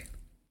something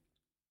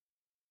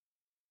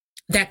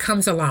that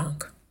comes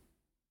along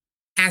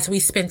as we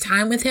spend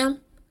time with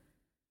Him,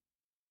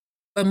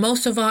 but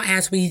most of all,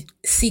 as we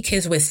seek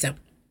His wisdom.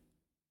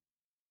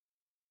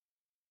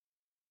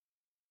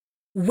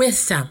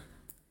 Wisdom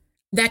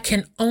that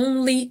can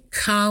only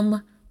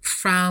come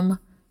from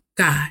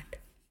God.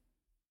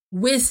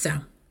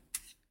 wisdom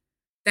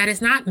that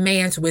is not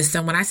man's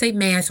wisdom. When I say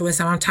man's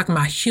wisdom, I'm talking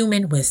about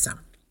human wisdom,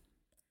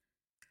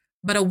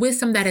 but a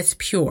wisdom that is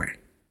pure,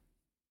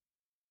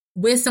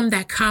 wisdom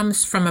that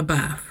comes from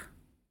above,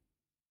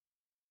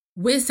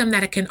 wisdom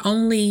that it can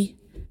only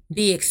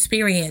be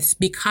experienced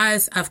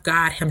because of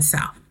God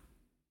himself.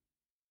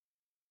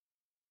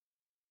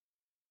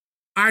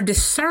 Our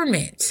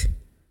discernment,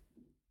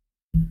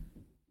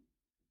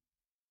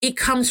 it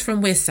comes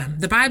from wisdom.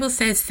 The Bible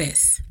says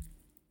this: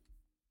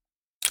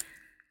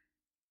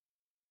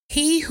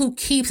 he who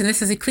keeps, and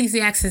this is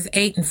Ecclesiastes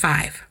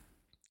 8:5,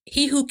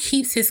 he who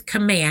keeps his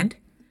command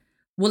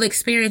will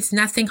experience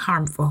nothing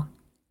harmful.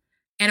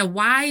 And a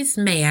wise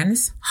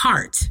man's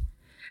heart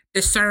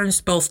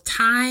discerns both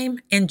time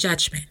and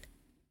judgment.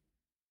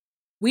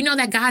 We know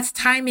that God's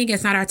timing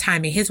is not our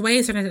timing. His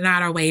ways are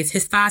not our ways.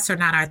 His thoughts are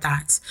not our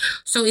thoughts.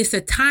 So it's a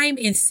time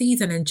and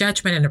season and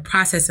judgment and a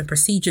process and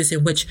procedures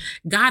in which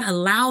God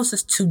allows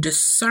us to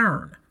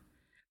discern.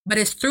 But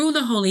it's through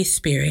the Holy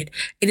Spirit.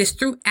 It is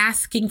through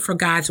asking for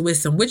God's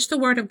wisdom, which the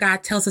Word of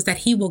God tells us that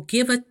he will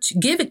give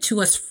it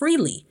to us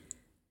freely.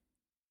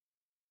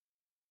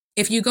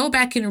 If you go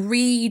back and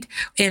read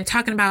and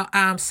talking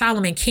about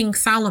Solomon, King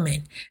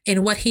Solomon,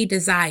 and what he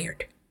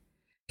desired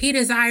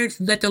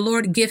that the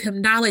Lord give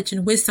him knowledge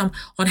and wisdom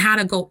on how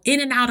to go in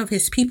and out of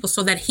his people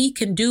so that he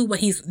can do what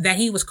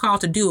he was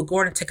called to do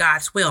according to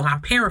God's will. And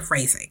I'm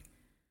paraphrasing.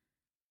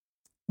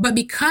 But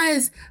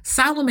because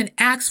Solomon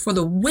asked for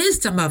the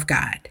wisdom of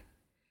God,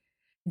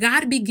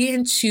 God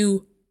began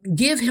to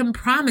give him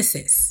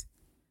promises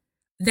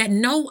that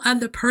no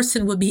other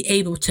person would be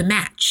able to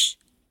match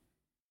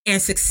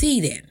and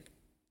succeed in.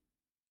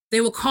 They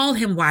will call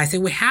him wise. They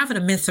will have an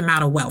immense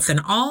amount of wealth and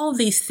all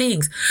these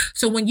things.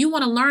 So when you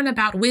want to learn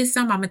about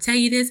wisdom, I'm going to tell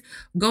you this,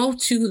 go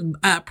to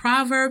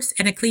Proverbs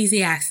and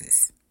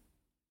Ecclesiastes.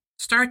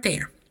 Start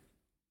there.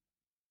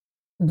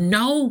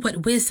 Know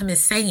what wisdom is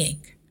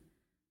saying.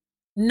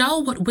 Know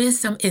what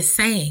wisdom is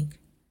saying.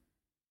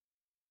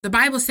 The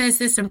Bible says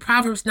this in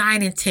Proverbs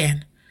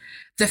 9:10.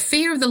 The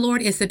fear of the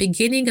Lord is the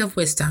beginning of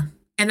wisdom,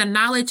 and the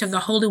knowledge of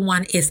the Holy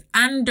One is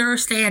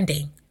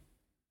understanding.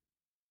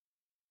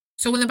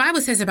 So when the Bible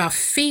says about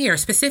fear,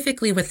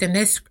 specifically within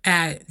this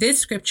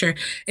scripture,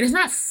 it is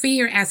not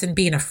fear as in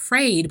being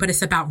afraid, but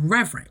it's about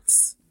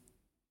reverence.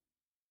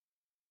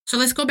 So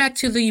let's go back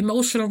to the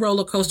emotional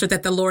roller coaster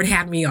that the Lord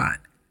had me on.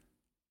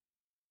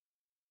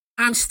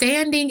 I'm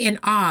standing in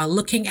awe,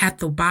 looking at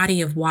the body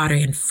of water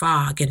and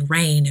fog and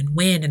rain and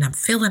wind, and I'm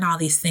feeling all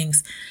these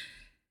things.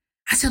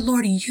 I said,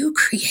 Lord, you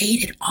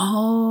created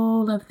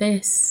all of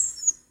this.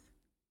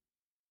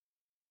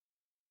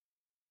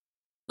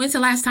 When's the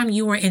last time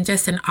you were in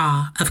just in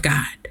awe of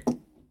God?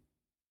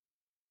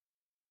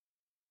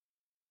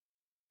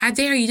 I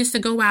dare you just to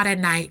go out at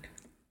night,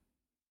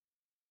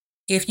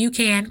 if you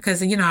can,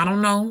 because, I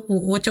don't know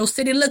what your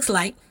city looks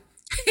like.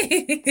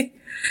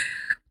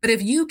 But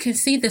if you can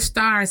see the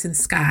stars in the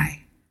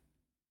sky,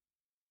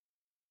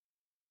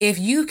 if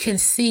you can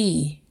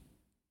see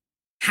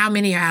how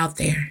many are out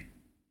there,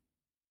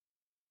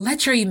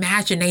 let your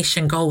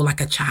imagination go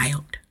like a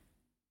child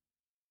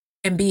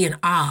and be in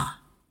awe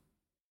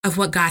of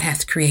what God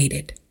has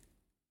created.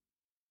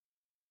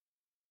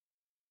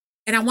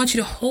 And I want you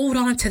to hold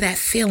on to that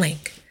feeling,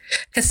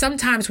 because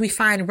sometimes we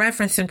find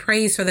reverence and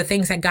praise for the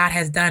things that God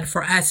has done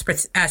for us,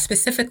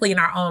 specifically in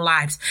our own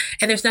lives.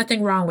 And there's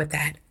nothing wrong with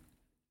that.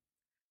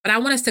 But I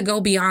want us to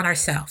go beyond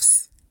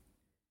ourselves.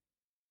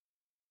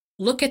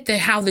 Look at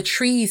how the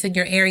trees in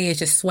your area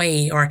just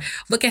sway, or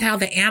look at how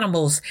the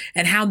animals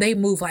and how they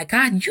move. Like,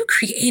 God, you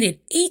created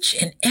each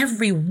and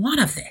every one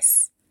of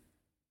this.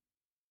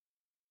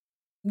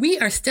 We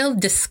are still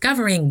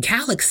discovering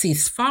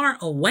galaxies far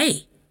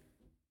away.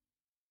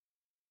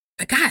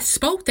 But God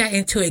spoke that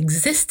into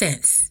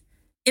existence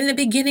in the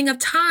beginning of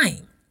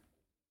time.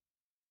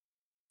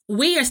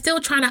 We are still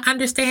trying to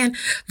understand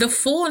the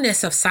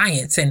fullness of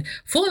science and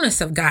fullness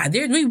of God.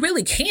 We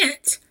really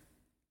can't.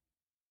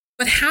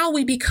 But how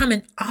we become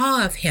in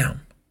awe of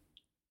him,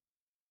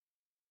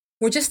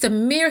 or just a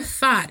mere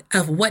thought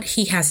of what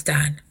he has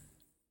done,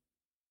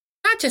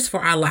 not just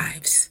for our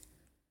lives,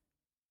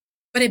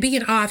 but it be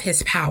in awe of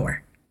his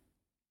power.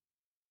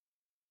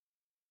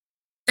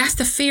 That's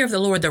the fear of the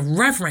Lord, the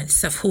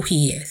reverence of who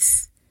he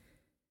is.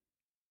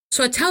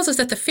 So it tells us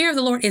that the fear of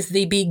the Lord is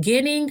the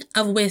beginning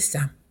of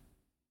wisdom.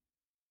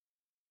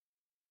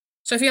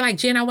 So if you're like,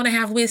 Jen, I want to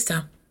have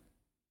wisdom,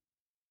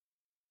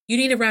 you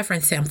need to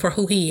reverence him for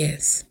who he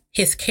is,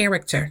 his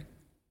character.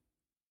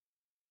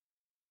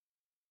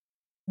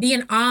 Be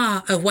in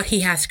awe of what he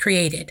has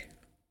created.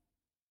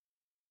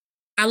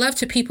 I love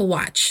to people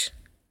watch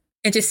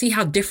and to see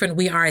how different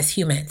we are as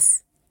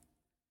humans.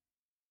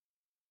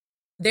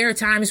 There are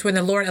times when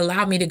the Lord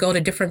allowed me to go to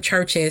different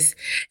churches.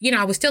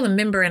 I was still a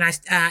member and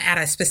at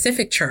a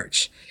specific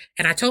church.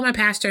 And I told my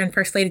pastor and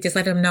first lady, just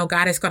let him know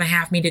God is going to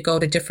have me to go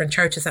to different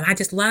churches. And I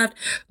just loved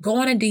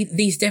going to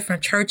these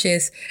different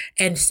churches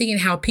and seeing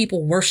how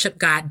people worship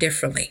God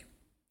differently,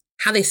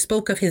 how they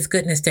spoke of his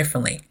goodness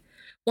differently.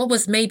 What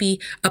was maybe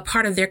a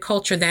part of their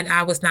culture that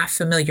I was not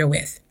familiar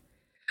with.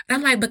 And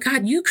I'm like, but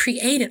God, you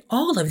created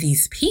all of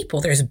these people.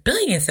 There's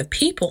billions of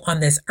people on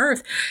this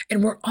earth,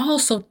 and we're all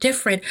so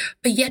different,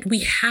 but yet we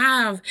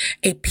have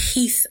a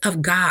piece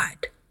of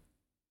God.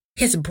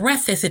 His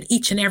breath is in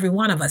each and every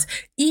one of us,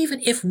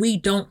 even if we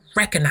don't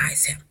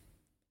recognize him.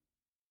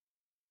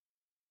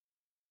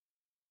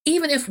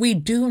 Even if we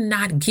do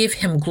not give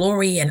him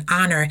glory and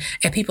honor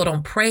and people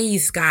don't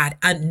praise God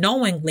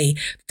unknowingly,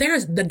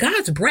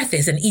 God's breath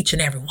is in each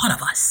and every one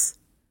of us.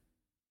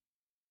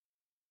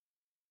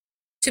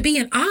 To be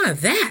in awe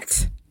of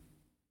that,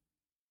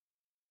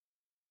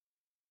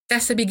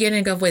 that's the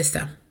beginning of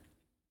wisdom.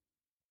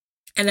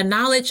 And the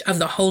knowledge of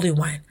the Holy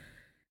One,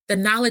 the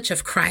knowledge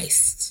of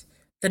Christ,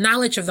 the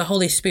knowledge of the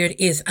Holy Spirit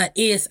is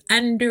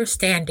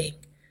understanding.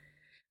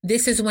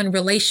 This is when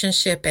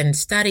relationship and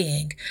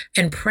studying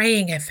and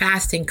praying and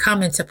fasting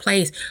come into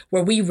place,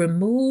 where we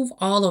remove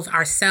all of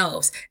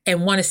ourselves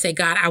and want to say,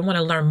 God, I want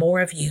to learn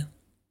more of you.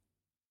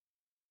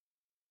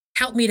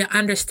 Help me to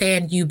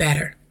understand you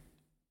better.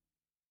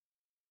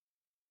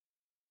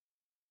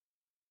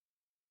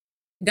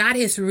 God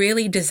is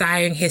really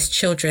desiring his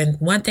children.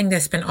 One thing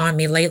that's been on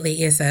me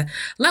lately is a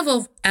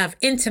level of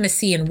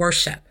intimacy and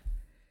worship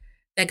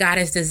that God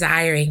is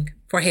desiring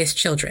for his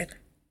children.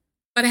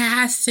 But it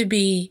has to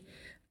be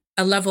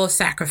a level of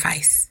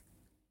sacrifice,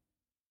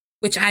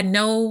 which I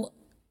know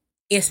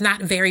is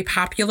not very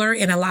popular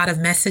in a lot of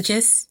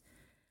messages.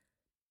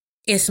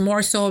 It's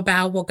more so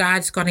about, well,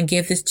 God's going to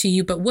give this to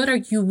you, but what are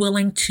you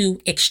willing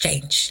to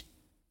exchange?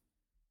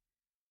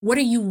 What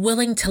are you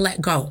willing to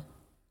let go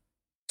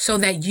so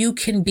that you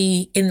can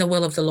be in the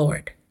will of the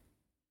Lord?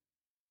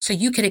 So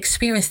you can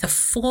experience the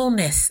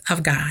fullness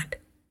of God.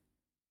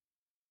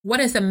 What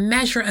is the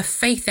measure of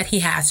faith that he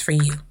has for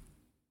you?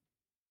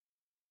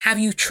 Have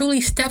you truly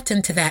stepped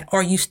into that? Or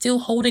are you still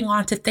holding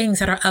on to things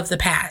that are of the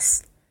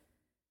past?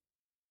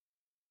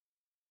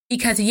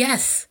 Because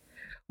yes,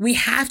 we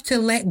have to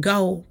let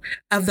go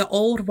of the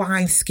old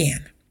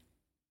wineskin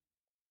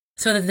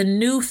so that the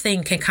new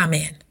thing can come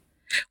in.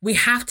 We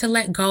have to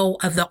let go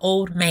of the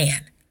old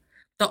man,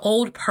 the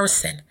old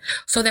person,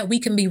 so that we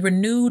can be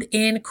renewed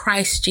in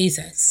Christ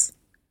Jesus.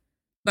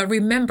 But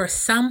remember,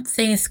 some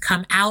things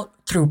come out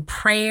through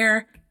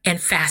prayer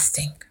and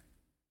fasting.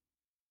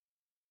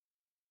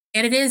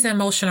 And it is an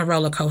emotional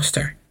roller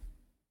coaster.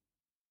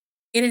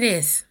 It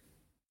is.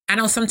 I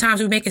know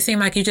sometimes we make it seem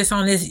like you're just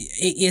on this,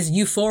 is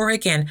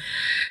euphoric and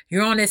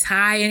you're on this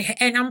high.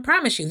 And I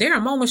promise you, there are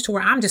moments to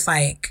where I'm just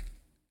like,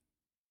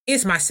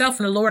 it's myself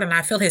and the Lord, and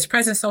I feel his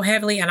presence so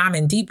heavily, and I'm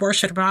in deep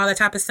worship and all that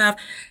type of stuff.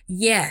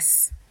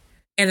 Yes.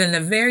 And then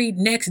the very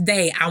next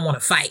day, I want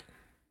to fight.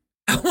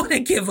 I want to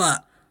give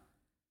up.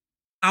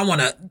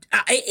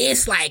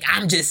 It's like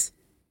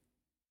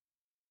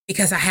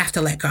because I have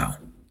to let go.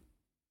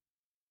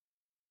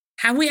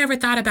 Have we ever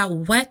thought about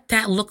what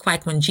that looked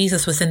like when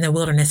Jesus was in the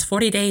wilderness,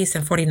 40 days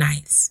and 40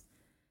 nights,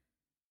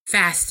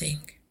 fasting?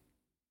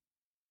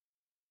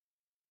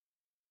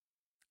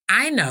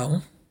 I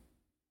know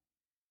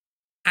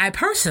I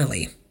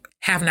personally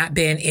have not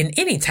been in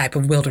any type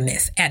of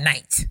wilderness at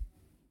night.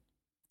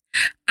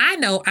 I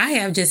know I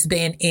have just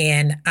been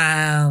in,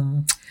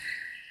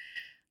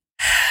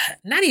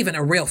 not even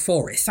a real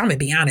forest. I'm going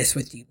to be honest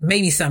with you.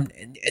 Maybe some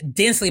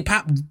densely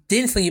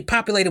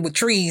populated with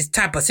trees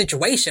type of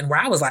situation where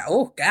I was like,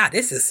 oh God,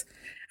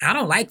 I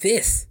don't like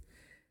this.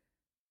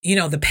 You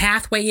know, the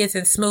pathway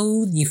isn't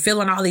smooth. You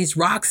feeling all these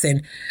rocks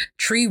and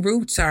tree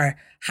roots are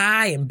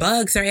high and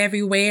bugs are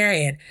everywhere.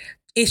 And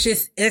I'm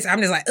just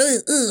like,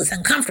 it's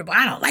uncomfortable.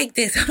 I don't like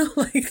this. I don't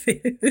like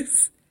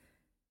this.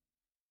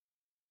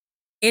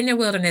 In the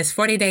wilderness,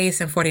 40 days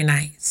and 40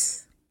 nights.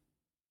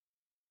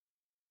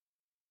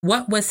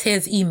 What was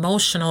his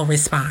emotional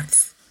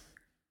response?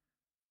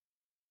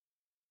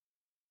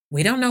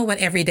 We don't know what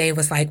every day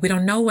was like. We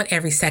don't know what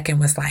every second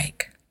was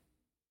like.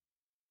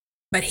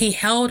 But he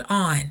held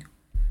on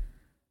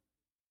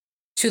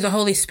to the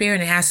Holy Spirit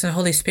and asked the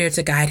Holy Spirit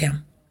to guide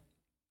him.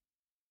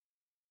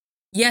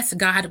 Yes,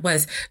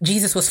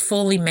 Jesus was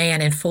fully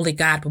man and fully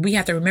God, but we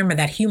have to remember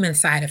that human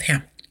side of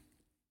him.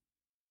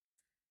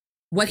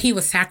 What he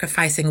was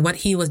sacrificing, what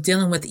he was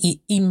dealing with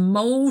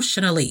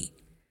emotionally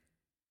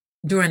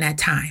during that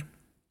time.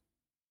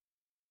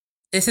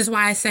 This is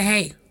why I say,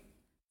 hey,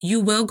 you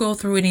will go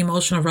through an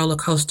emotional roller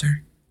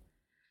coaster,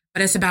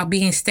 but it's about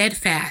being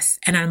steadfast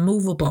and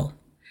unmovable.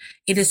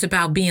 It is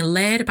about being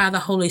led by the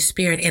Holy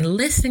Spirit and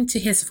listening to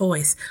his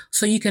voice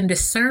so you can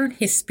discern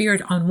his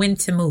spirit on when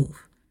to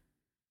move.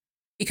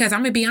 Because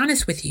I'm going to be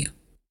honest with you,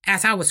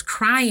 as I was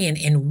crying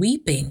and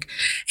weeping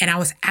and I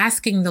was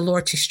asking the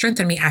Lord to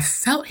strengthen me, I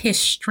felt his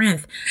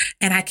strength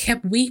and I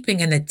kept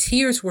weeping, and the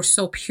tears were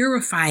so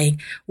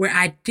purifying where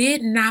I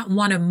did not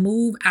want to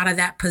move out of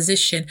that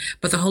position.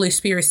 But the Holy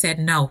Spirit said,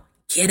 no,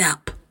 get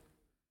up.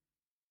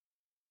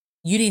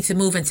 You need to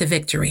move into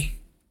victory.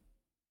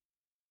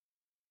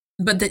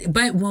 But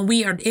when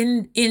we are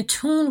in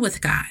tune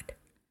with God,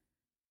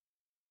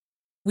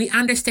 we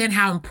understand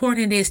how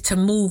important it is to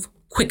move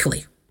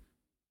quickly.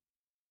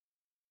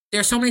 There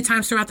are so many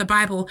times throughout the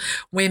Bible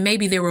when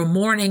maybe they were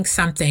mourning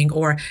something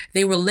or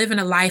they were living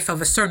a life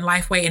of a certain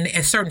life way in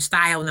a certain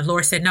style. And the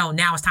Lord said, no,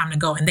 now it's time to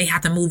go. And they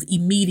had to move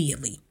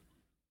immediately.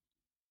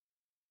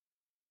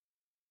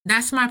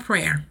 That's my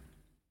prayer.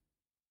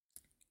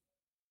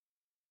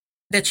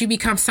 That you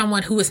become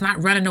someone who is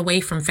not running away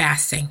from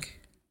fasting.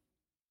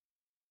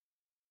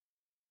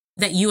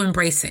 That you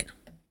embrace it.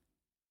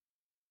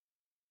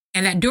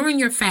 And that during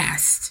your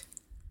fast,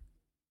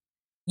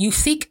 you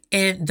seek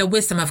the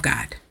wisdom of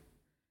God.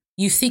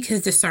 You seek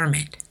his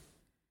discernment.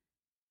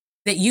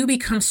 That you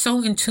become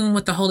so in tune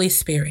with the Holy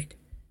Spirit.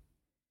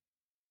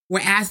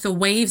 Whereas the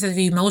waves of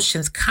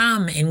emotions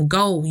come and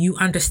go, you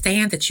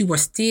understand that you are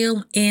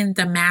still in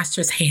the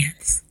Master's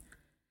hands.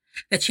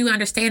 That you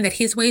understand that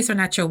his ways are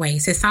not your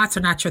ways. His thoughts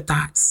are not your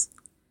thoughts.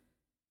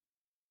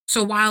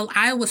 So while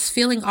I was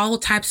feeling all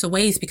types of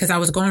ways because I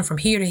was going from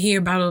here to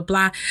here, blah, blah,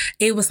 blah,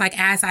 it was like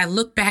as I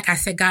look back, I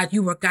said, God,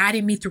 you were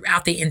guiding me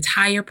throughout the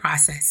entire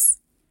process.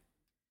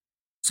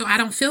 So I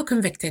don't feel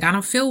convicted. I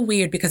don't feel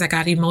weird because I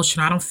got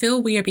emotional. I don't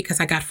feel weird because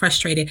I got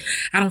frustrated.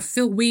 I don't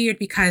feel weird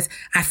because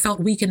I felt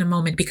weak in the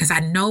moment because I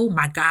know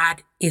my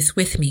God is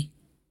with me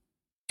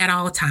at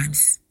all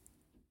times.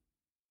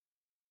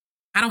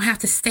 I don't have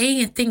to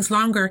stay in things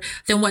longer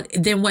than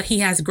what he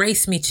has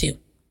graced me to.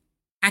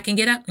 I can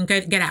get up and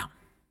get out.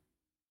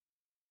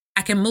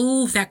 I can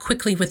move that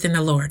quickly within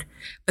the Lord,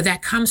 but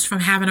that comes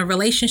from having a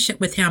relationship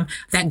with him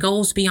that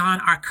goes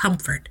beyond our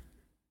comfort.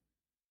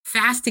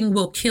 Fasting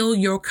will kill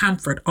your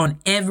comfort on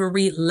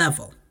every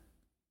level.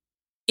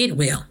 It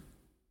will.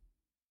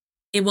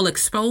 It will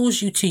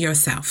expose you to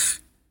yourself.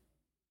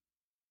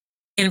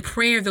 In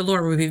prayer, the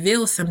Lord will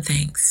reveal some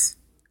things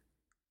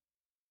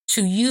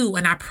to you.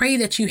 And I pray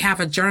that you have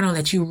a journal,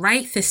 that you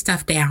write this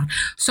stuff down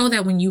so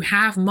that when you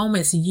have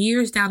moments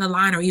years down the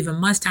line or even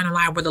months down the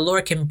line where the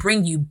Lord can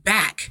bring you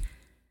back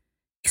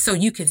so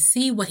you can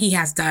see what he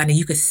has done and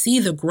you can see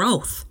the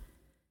growth.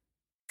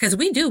 Because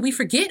we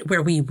forget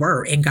where we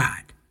were in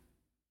God.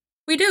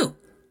 We do.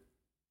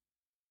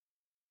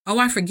 Oh,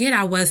 I forget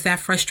I was that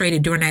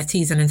frustrated during that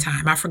season in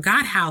time. I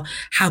forgot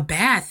how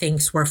bad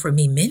things were for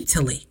me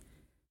mentally.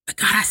 But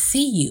God, I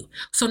see you.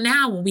 So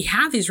now when we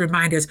have these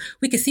reminders,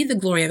 we can see the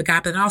glory of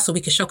God, but also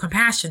we can show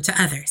compassion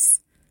to others.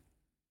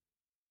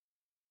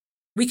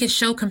 We can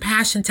show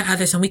compassion to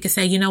others and we can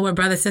say, you know what,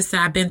 brother, sister,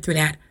 I've been through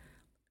that.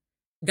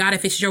 God,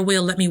 if it's your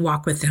will, let me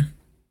walk with them.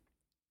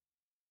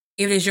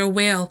 If it is your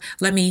will,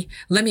 let me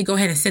go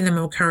ahead and send them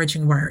an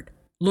encouraging word.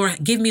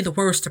 Lord, give me the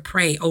words to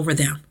pray over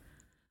them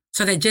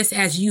so that just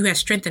as you have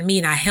strengthened me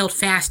and I held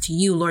fast to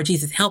you, Lord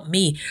Jesus, help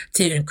me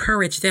to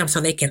encourage them so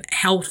they can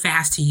hold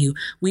fast to you.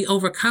 We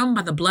overcome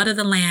by the blood of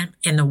the Lamb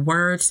and the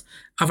words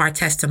of our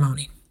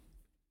testimony.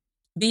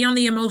 Be on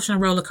the emotional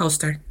roller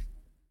coaster.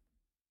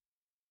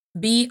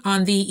 Be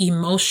on the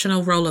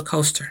emotional roller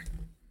coaster.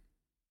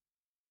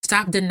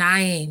 Stop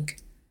denying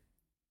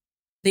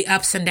the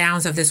ups and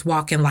downs of this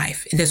walk in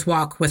life, this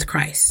walk with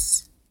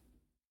Christ,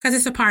 because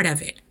it's a part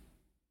of it.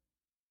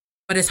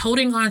 But it's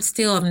holding on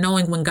still of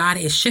knowing when God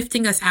is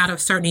shifting us out of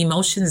certain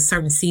emotions and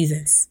certain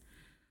seasons.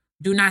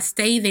 Do not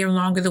stay there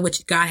longer than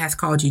what God has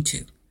called you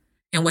to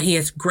and what he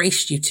has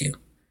graced you to.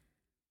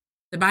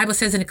 The Bible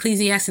says in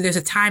Ecclesiastes, there's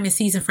a time and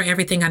season for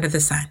everything under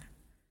the sun.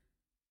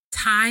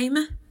 Time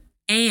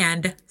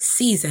and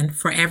season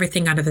for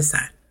everything under the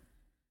sun.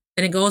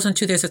 Then it goes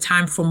into there's a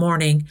time for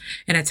mourning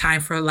and a time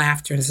for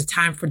laughter. There's a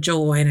time for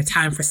joy and a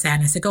time for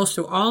sadness. It goes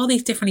through all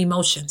these different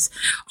emotions,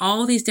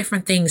 all these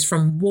different things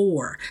from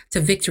war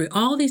to victory,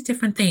 all these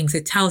different things.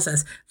 It tells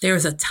us there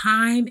is a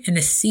time and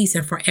a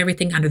season for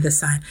everything under the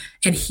sun.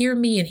 And hear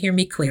me and hear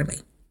me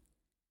clearly.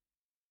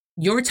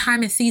 Your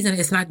time and season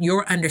is not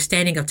your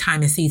understanding of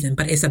time and season,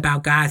 but it's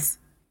about God's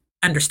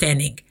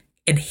understanding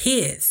and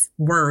his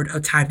word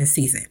of time and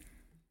season.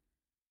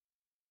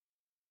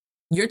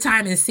 Your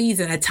time and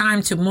season, a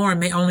time to mourn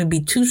may only be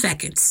 2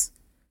 seconds,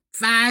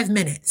 5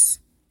 minutes.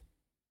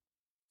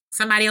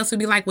 Somebody else would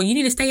be like, well, you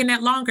need to stay in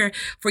that longer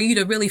for you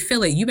to really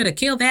feel it. You better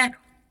kill that.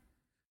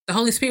 The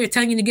Holy Spirit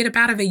telling you to get up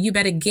out of it. You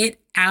better get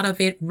out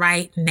of it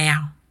right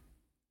now.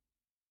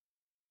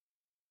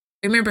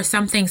 Remember,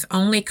 some things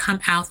only come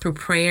out through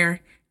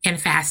prayer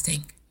and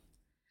fasting.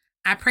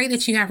 I pray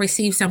that you have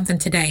received something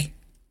today.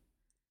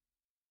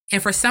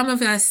 And for some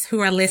of us who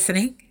are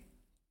listening,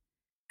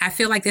 I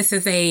feel like this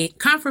is a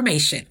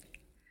confirmation.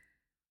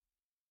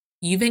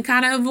 You've been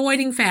kind of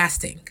avoiding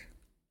fasting.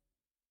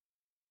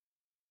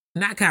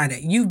 Not kind of.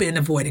 You've been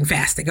avoiding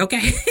fasting,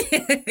 okay?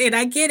 And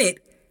I get it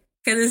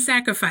because it's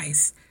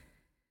sacrifice.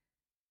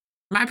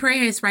 My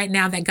prayer is right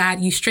now that God,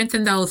 you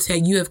strengthen those that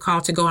you have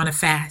called to go on a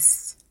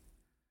fast.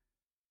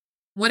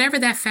 Whatever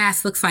that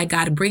fast looks like,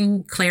 God,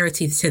 bring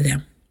clarity to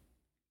them.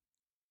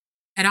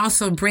 And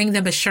also bring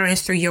them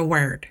assurance through your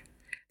word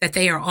that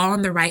they are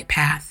on the right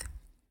path.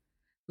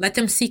 Let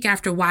them seek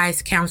after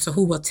wise counsel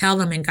who will tell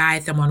them and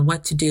guide them on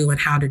what to do and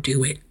how to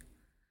do it.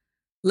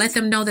 Let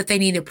them know that they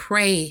need to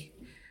pray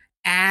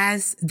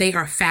as they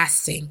are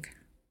fasting.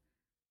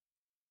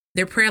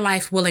 Their prayer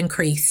life will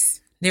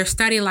increase. Their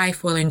study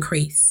life will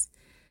increase.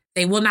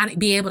 They will not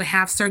be able to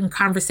have certain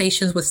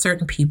conversations with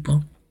certain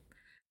people.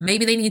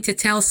 Maybe they need to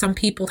tell some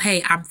people,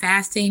 hey, I'm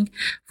fasting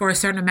for a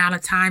certain amount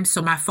of time,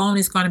 so my phone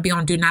is going to be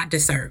on Do Not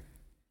Disturb.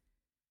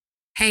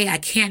 Hey, I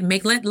can't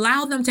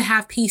allow them to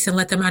have peace and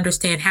let them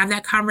understand, have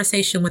that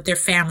conversation with their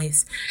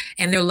families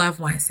and their loved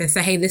ones and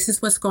say, hey, this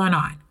is what's going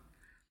on.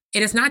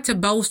 It is not to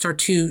boast or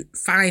to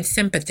find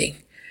sympathy,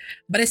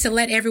 but it's to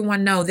let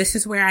everyone know this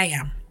is where I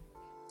am.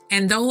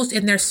 And those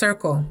in their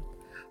circle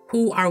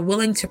who are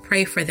willing to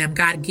pray for them,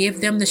 God, give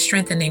them the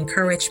strength and the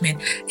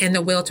encouragement and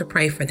the will to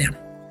pray for them.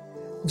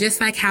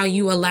 Just like how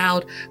you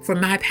allowed for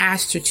my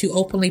pastor to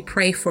openly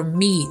pray for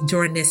me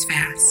during this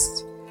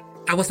fast.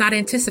 I was not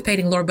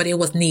anticipating, Lord, but it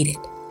was needed.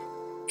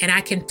 And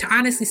I can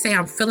honestly say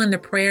I'm feeling the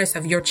prayers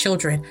of your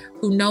children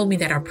who know me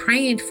that are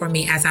praying for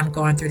me as I'm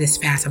going through this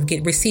fast. I'm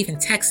receiving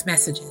text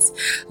messages.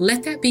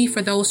 Let that be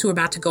for those who are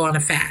about to go on a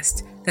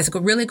fast. That's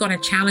really going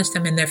to challenge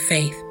them in their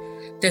faith.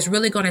 That's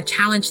really going to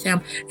challenge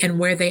them in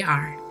where they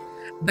are.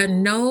 But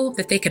know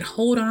that they can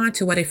hold on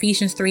to what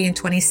Ephesians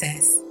 3:20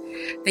 says,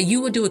 that you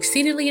will do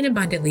exceedingly and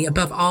abundantly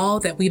above all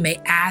that we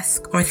may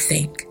ask or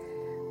think.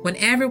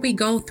 Whenever we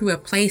go through a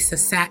place of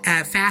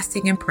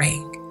fasting and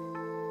praying,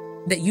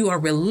 that you are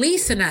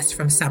releasing us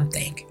from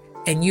something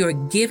and you're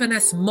giving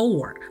us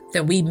more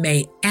than we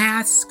may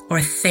ask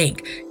or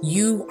think.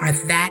 You are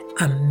that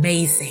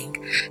amazing.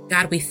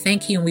 God, we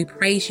thank you and we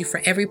praise you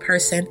for every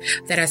person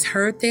that has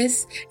heard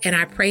this. And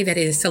I pray that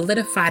it is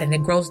solidified and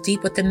it grows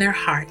deep within their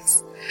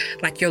hearts.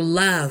 Like your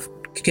love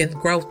can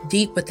grow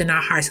deep within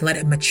our hearts and let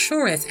it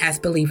mature us as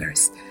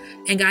believers.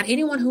 And God,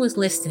 anyone who is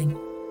listening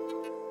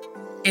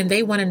and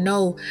they want to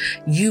know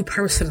you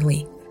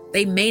personally,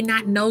 they may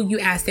not know you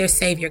as their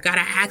Savior. God,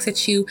 I ask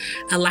that you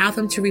allow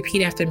them to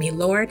repeat after me.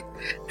 Lord,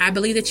 I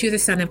believe that you're the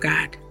Son of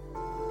God.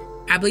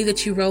 I believe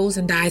that you rose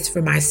and died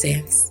for my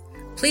sins.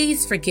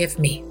 Please forgive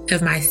me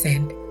of my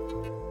sin.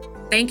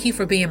 Thank you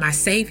for being my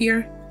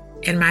Savior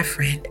and my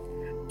friend.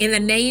 In the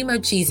name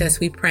of Jesus,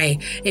 we pray.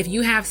 If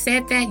you have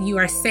said that, you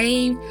are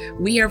saved.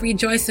 We are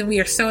rejoicing. We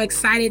are so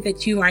excited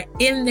that you are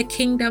in the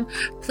kingdom.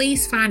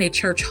 Please find a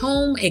church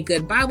home, a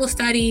good Bible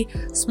study,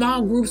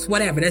 small groups,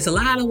 whatever. There's a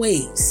lot of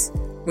ways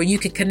where you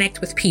can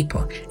connect with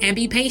people and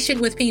be patient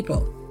with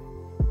people,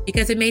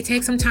 because it may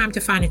take some time to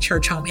find a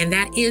church home, and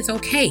that is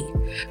okay.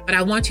 But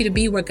I want you to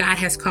be where God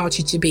has called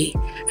you to be.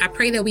 I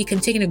pray that we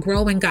continue to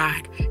grow in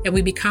God and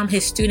we become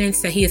his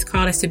students that he has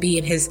called us to be,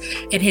 and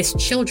his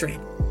children.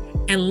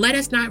 And let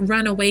us not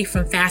run away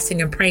from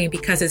fasting and praying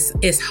because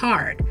it's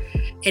hard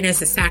and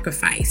it's a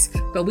sacrifice.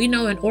 But we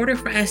know in order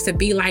for us to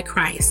be like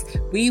Christ,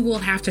 we will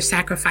have to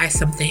sacrifice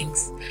some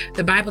things.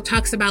 The Bible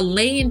talks about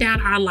laying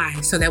down our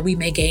lives so that we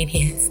may gain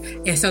his,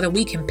 and so that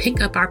we can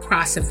pick up our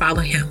cross and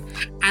follow him.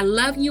 I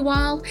love you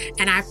all,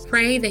 and I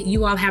pray that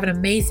you all have an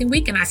amazing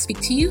week, and I speak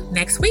to you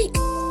next week.